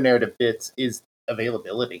 other narrative bits is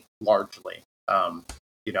availability largely. A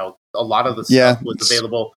lot of the stuff was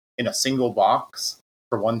available in a single box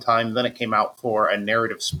for one time. Then it came out for a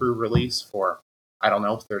narrative sprue release for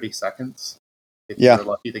 30 seconds if you were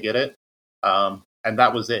lucky to get it. And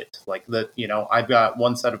that was it. I've got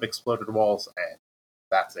one set of exploded walls, and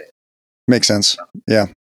that's it. Makes sense. Yeah.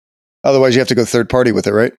 Otherwise, you have to go third party with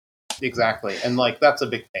it, right? Exactly. And that's a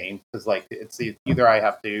big pain because it's either I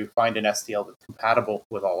have to find an STL that's compatible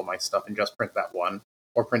with all of my stuff and just print that one,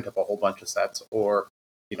 or print up a whole bunch of sets, or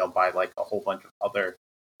buy a whole bunch of other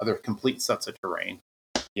complete sets of terrain.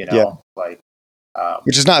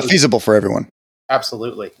 Which is not feasible for everyone.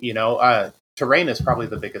 Absolutely. Terrain is probably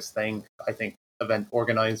the biggest thing I think event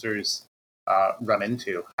organizers run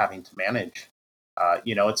into having to manage.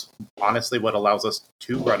 It's honestly what allows us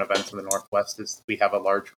to run events in the Northwest is we have a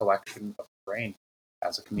large collection of terrain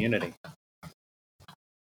as a community.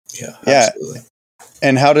 Yeah, absolutely.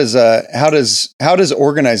 And how does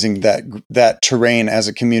organizing that terrain as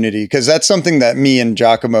a community? Because that's something that me and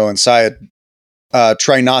Giacomo and Syed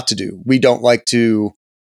try not to do. We don't like to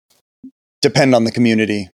depend on the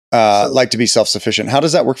community. Like to be self-sufficient. How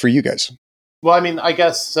does that work for you guys? Well, I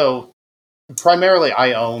guess so. Primarily,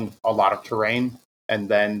 I own a lot of terrain, and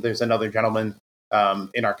then there's another gentleman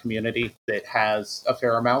in our community that has a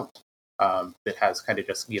fair amount that has kind of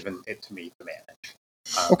just given it to me to manage.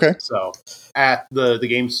 Okay. So at the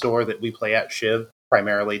game store that we play at, Shiv,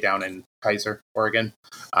 primarily down in Kaiser, Oregon,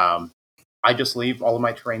 I just leave all of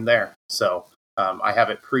my terrain there. So I have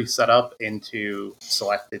it pre-set up into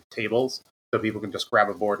selected tables, so people can just grab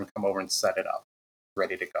a board and come over and set it up,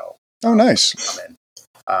 ready to go. Oh, nice. Come in.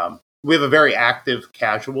 We have a very active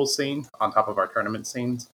casual scene on top of our tournament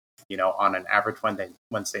scenes. On an average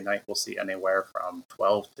Wednesday night, we'll see anywhere from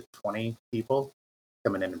 12 to 20 people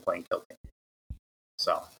coming in and playing Kill Team.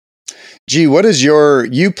 So, Gee, what is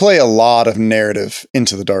you play a lot of narrative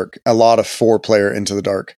Into the Dark, a lot of 4-player Into the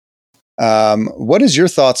Dark. What is your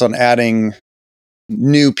thoughts on adding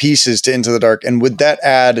new pieces to Into the Dark, and would that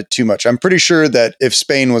add too much? I'm pretty sure that if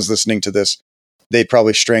Spain was listening to this, they'd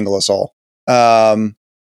probably strangle us all.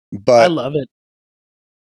 But I love it.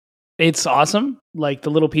 It's awesome. Like the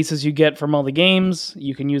little pieces you get from all the games,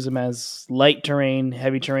 you can use them as light terrain,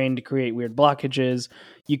 heavy terrain to create weird blockages.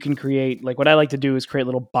 You can create, like what I like to do is create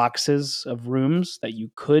little boxes of rooms that you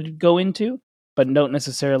could go into, but don't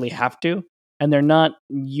necessarily have to. And they're not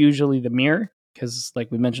usually the mirror, because like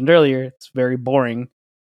we mentioned earlier, it's very boring.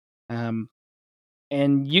 And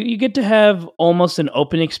you get to have almost an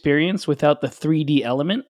open experience without the 3D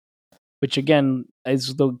element, which again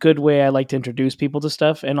is the good way I like to introduce people to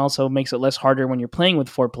stuff, and also makes it less harder when you're playing with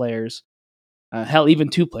 4 players. Hell, even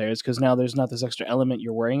 2 players, because now there's not this extra element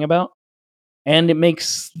you're worrying about. And it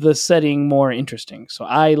makes the setting more interesting. So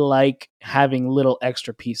I like having little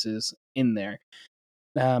extra pieces in there.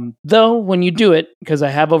 Though, when you do it, because I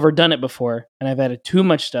have overdone it before, and I've added too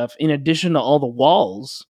much stuff, in addition to all the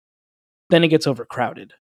walls, then it gets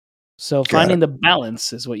overcrowded. So finding the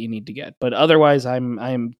balance is what you need to get. But otherwise,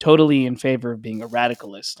 I'm totally in favor of being a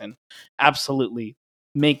radicalist and absolutely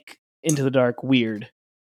make Into the Dark weird.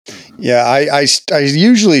 Yeah, I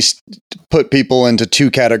usually put people into 2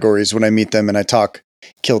 categories when I meet them and I talk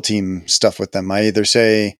kill team stuff with them. I either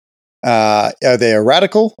say, are they a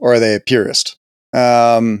radical or are they a purist?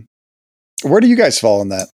 Where do you guys fall on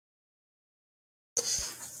that?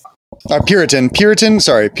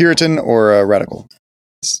 Puritan or radical?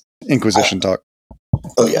 Inquisition talk.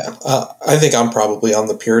 Oh yeah, I think I'm probably on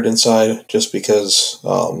the Puritan side, just because,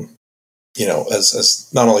 as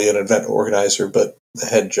not only an event organizer but the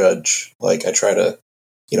head judge, like I try to,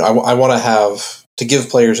 I want to have to give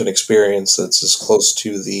players an experience that's as close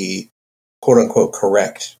to the quote unquote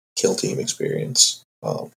correct kill team experience.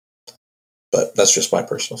 But that's just my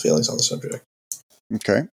personal feelings on the subject.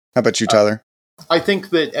 Okay, how about you, Tyler? I think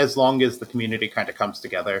that as long as the community kind of comes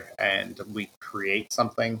together and we create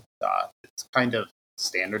something that's kind of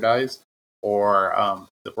standardized or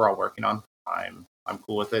that we're all working on, I'm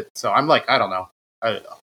cool with it. So I'm like, I don't know, a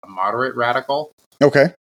moderate radical.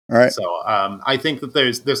 Okay, all right. So I think that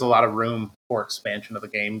there's a lot of room for expansion of the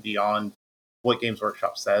game beyond what Games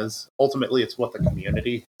Workshop says. Ultimately, it's what the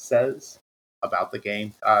community says about the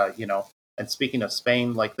game. And speaking of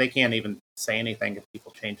Spain, like they can't even say anything if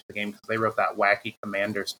people change the game because they wrote that wacky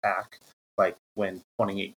Commanders pack like when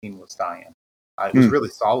 2018 was dying. It was really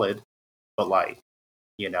solid, but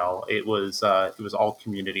it was all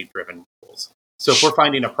community driven rules. So if we're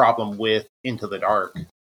finding a problem with Into the Dark,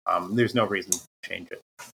 there's no reason to change it.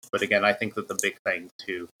 But again, I think that the big thing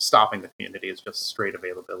to stopping the community is just straight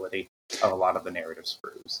availability of a lot of the narrative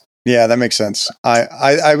screws. Yeah, that makes sense.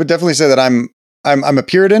 I would definitely say that I'm a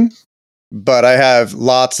Puritan, but I have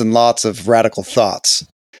lots and lots of radical thoughts.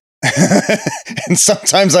 And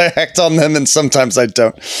sometimes I act on them and sometimes I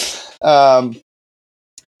don't. No,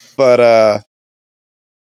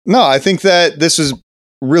 I think that this was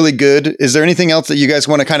really good. Is there anything else that you guys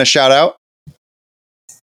want to kind of shout out?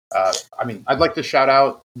 I'd like to shout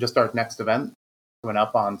out just our next event coming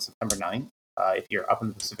up on September 9th. If you're up in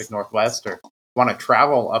the Pacific Northwest or want to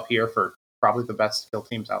travel up here for probably the best kill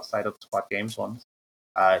teams outside of the Squad Games ones,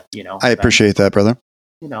 I appreciate that, brother.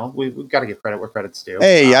 We've got to give credit where credit's due.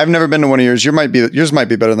 Hey, I've never been to one of yours. Yours might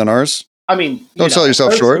be better than ours. I mean, don't sell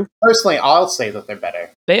yourself short. Personally, I'll say that they're better.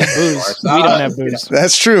 They have booze. We don't have booze.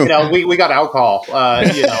 That's true. We got alcohol. So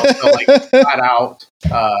like flat out.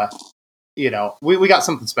 We got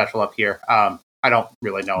something special up here. I don't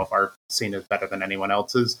really know if our scene is better than anyone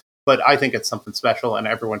else's, but I think it's something special, and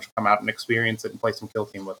everyone should come out and experience it and play some kill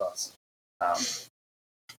team with us.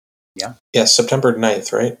 Yeah, September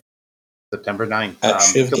 9th, right? September 9th. At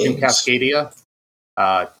Shiv Kill Games. Cascadia.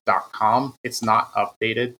 .com. It's not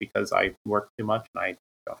updated because I work too much and I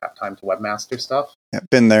don't have time to webmaster stuff. Yeah,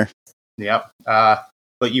 been there. Yep.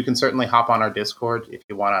 But you can certainly hop on our Discord if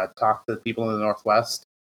you want to talk to the people in the Northwest.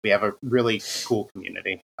 We have a really cool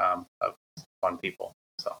community of fun people.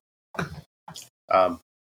 So,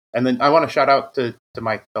 and then I want to shout out to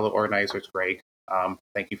my fellow organizers, Greg.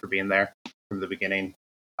 Thank you for being there from the beginning.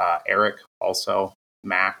 Eric, also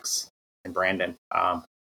Max and Brandon.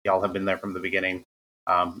 Y'all have been there from the beginning.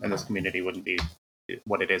 And this community wouldn't be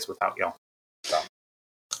what it is without y'all. So.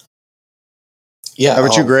 Yeah. How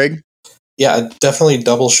about you, Greg? Yeah, definitely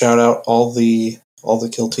double shout out all the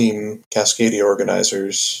Kill Team Cascadia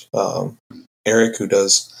organizers. Eric, who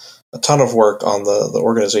does a ton of work on the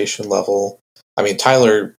organization level. I mean,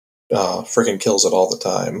 Tyler freaking kills it all the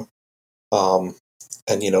time.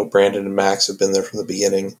 and Brandon and Max have been there from the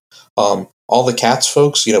beginning. All the Cats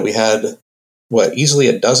folks, we had easily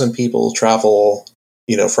a dozen people travel,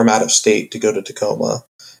 from out of state to go to Tacoma,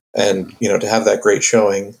 and to have that great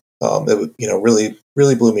showing, it would really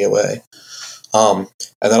really blew me away. And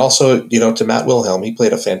then also to Matt Wilhelm, he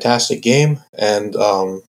played a fantastic game, and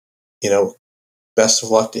best of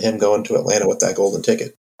luck to him going to Atlanta with that golden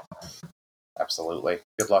ticket. Absolutely.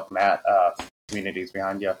 Good luck, Matt. Community's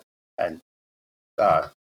behind you. And yeah.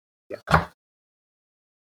 How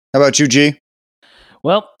about you, G?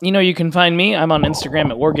 Well, you can find me. I'm on Instagram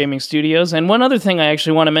at Wargaming Studios. And one other thing I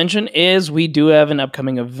actually want to mention is we do have an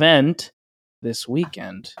upcoming event this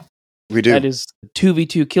weekend. We do. That is the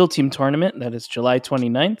 2v2 Kill Team Tournament. That is July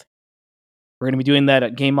 29th. We're going to be doing that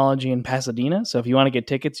at Gameology in Pasadena. So if you want to get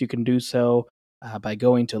tickets, you can do so by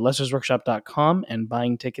going to lessersworkshop.com and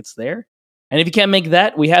buying tickets there. And if you can't make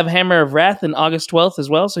that, we have Hammer of Wrath on August 12th as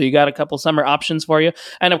well. So you got a couple summer options for you.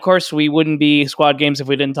 And of course, we wouldn't be Squad Games if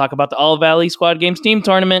we didn't talk about the All Valley Squad Games Team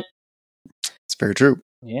Tournament. It's very true.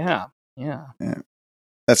 Yeah.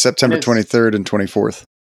 That's September 23rd and 24th.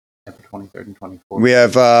 September 23rd and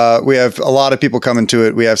 24th. We have a lot of people coming to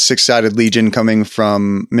it. We have Six-Sided Legion coming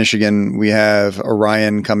from Michigan. We have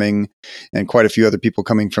Orion coming, and quite a few other people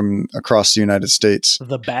coming from across the United States.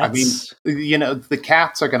 The Bats. I mean, the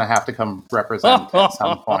Cats are going to have to come represent at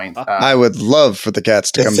some point. I would love for the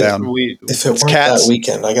Cats to come down. If it weren't that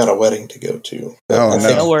weekend, I got a wedding to go to.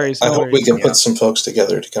 No worries. I hope we can put some folks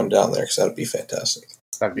together to come down there, because that would be fantastic.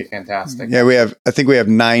 That'd be fantastic. Yeah, I think we have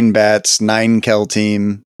 9 Bats, 9 Kel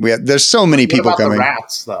team. There's so many people coming. The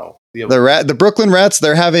Rats, though. The Brooklyn Rats,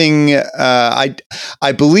 they're having, I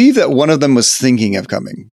believe that one of them was thinking of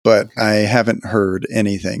coming, but I haven't heard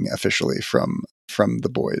anything officially from the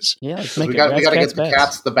boys. Yeah, we got to get the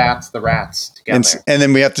Cats, the Bats, the Rats together. And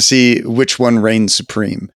then we have to see which one reigns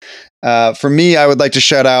supreme. For me, I would like to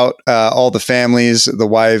shout out all the families, the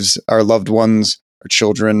wives, our loved ones, our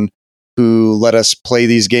children, who let us play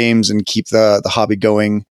these games and keep the hobby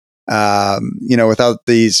going. Without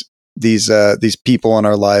these people in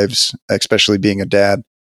our lives, especially being a dad,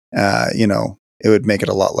 it would make it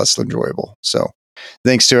a lot less enjoyable. So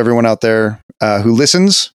thanks to everyone out there who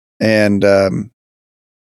listens. And that'd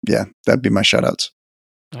be my shout outs.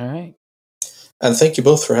 All right. And thank you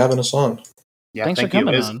both for having us on. Yeah, thanks for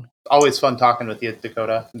coming on. Always fun talking with you,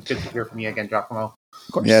 Dakota. Good to hear from you again, Giacomo.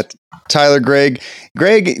 Of course. Yeah, Tyler, Greg,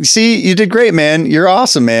 see, you did great, man. You're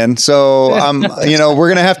awesome, man. So, we're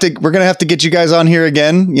gonna have to get you guys on here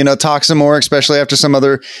again. Talk some more, especially after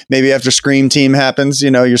maybe after Scream Team happens.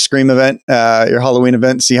 Your Scream event, your Halloween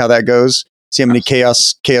event. See how that goes. See how many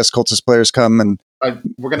Chaos Cultist players come, and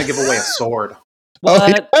we're gonna give away a sword. What? Oh,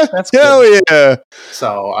 yeah. That's hell good. yeah!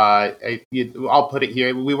 So I'll put it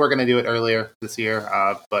here. We were gonna do it earlier this year,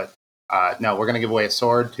 but. No, we're going to give away a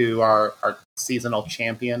sword to our seasonal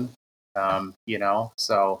champion,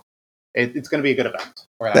 so it's going to be a good event.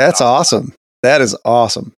 That's awesome. That is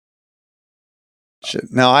awesome.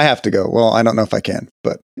 Shit. Now I have to go. Well, I don't know if I can,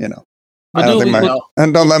 but don't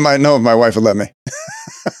know if my wife would let me.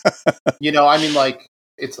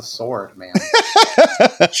 It's a sword, man.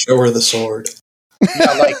 Show her the sword.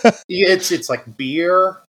 Yeah, it's like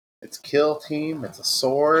beer, it's Kill Team, it's a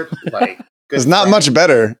sword, it's not much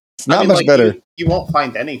better. It's not much better. You won't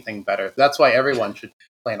find anything better. That's why everyone should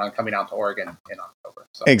plan on coming out to Oregon in October.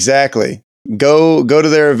 So. Exactly. Go to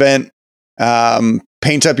their event.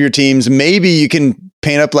 Paint up your teams. Maybe you can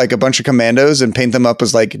paint up like a bunch of commandos and paint them up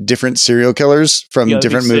as like different serial killers from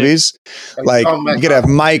different movies. Like you could have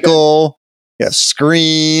Michael. You have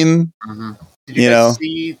Scream. Mm-hmm. Did you guys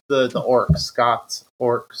see the orcs, Scott's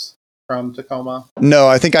orcs? From Tacoma? No,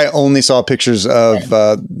 I think I only saw pictures of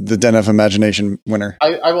the Den of Imagination winner.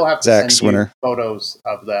 I will have to Zach's send you winner. Photos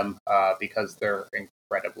of them because they're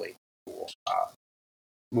incredibly cool.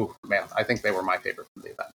 Man, I think they were my favorite from the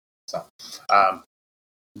event. So,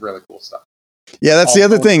 really cool stuff. Yeah, that's the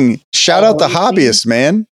other thing. Shout out the hobbyists,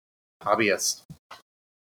 man. Hobbyists.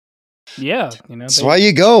 Yeah, that's why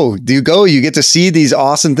you go. You get to see these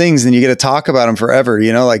awesome things, and you get to talk about them forever.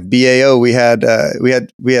 Like BAO, we had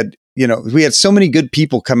so many good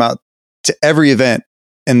people come out to every event,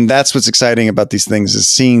 and that's what's exciting about these things is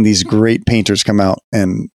seeing these great painters come out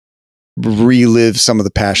and relive some of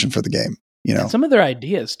the passion for the game. And some of their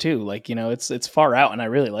ideas too. It's far out, and I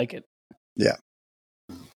really like it. Yeah.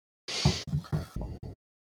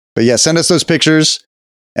 But yeah, send us those pictures.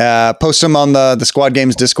 Post them on the Squad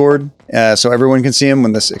Games Discord, so everyone can see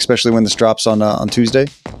them especially when this drops on Tuesday.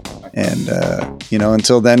 And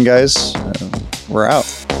until then, guys, we're out.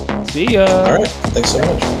 See ya. All right. Thanks so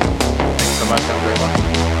much. Thanks so much.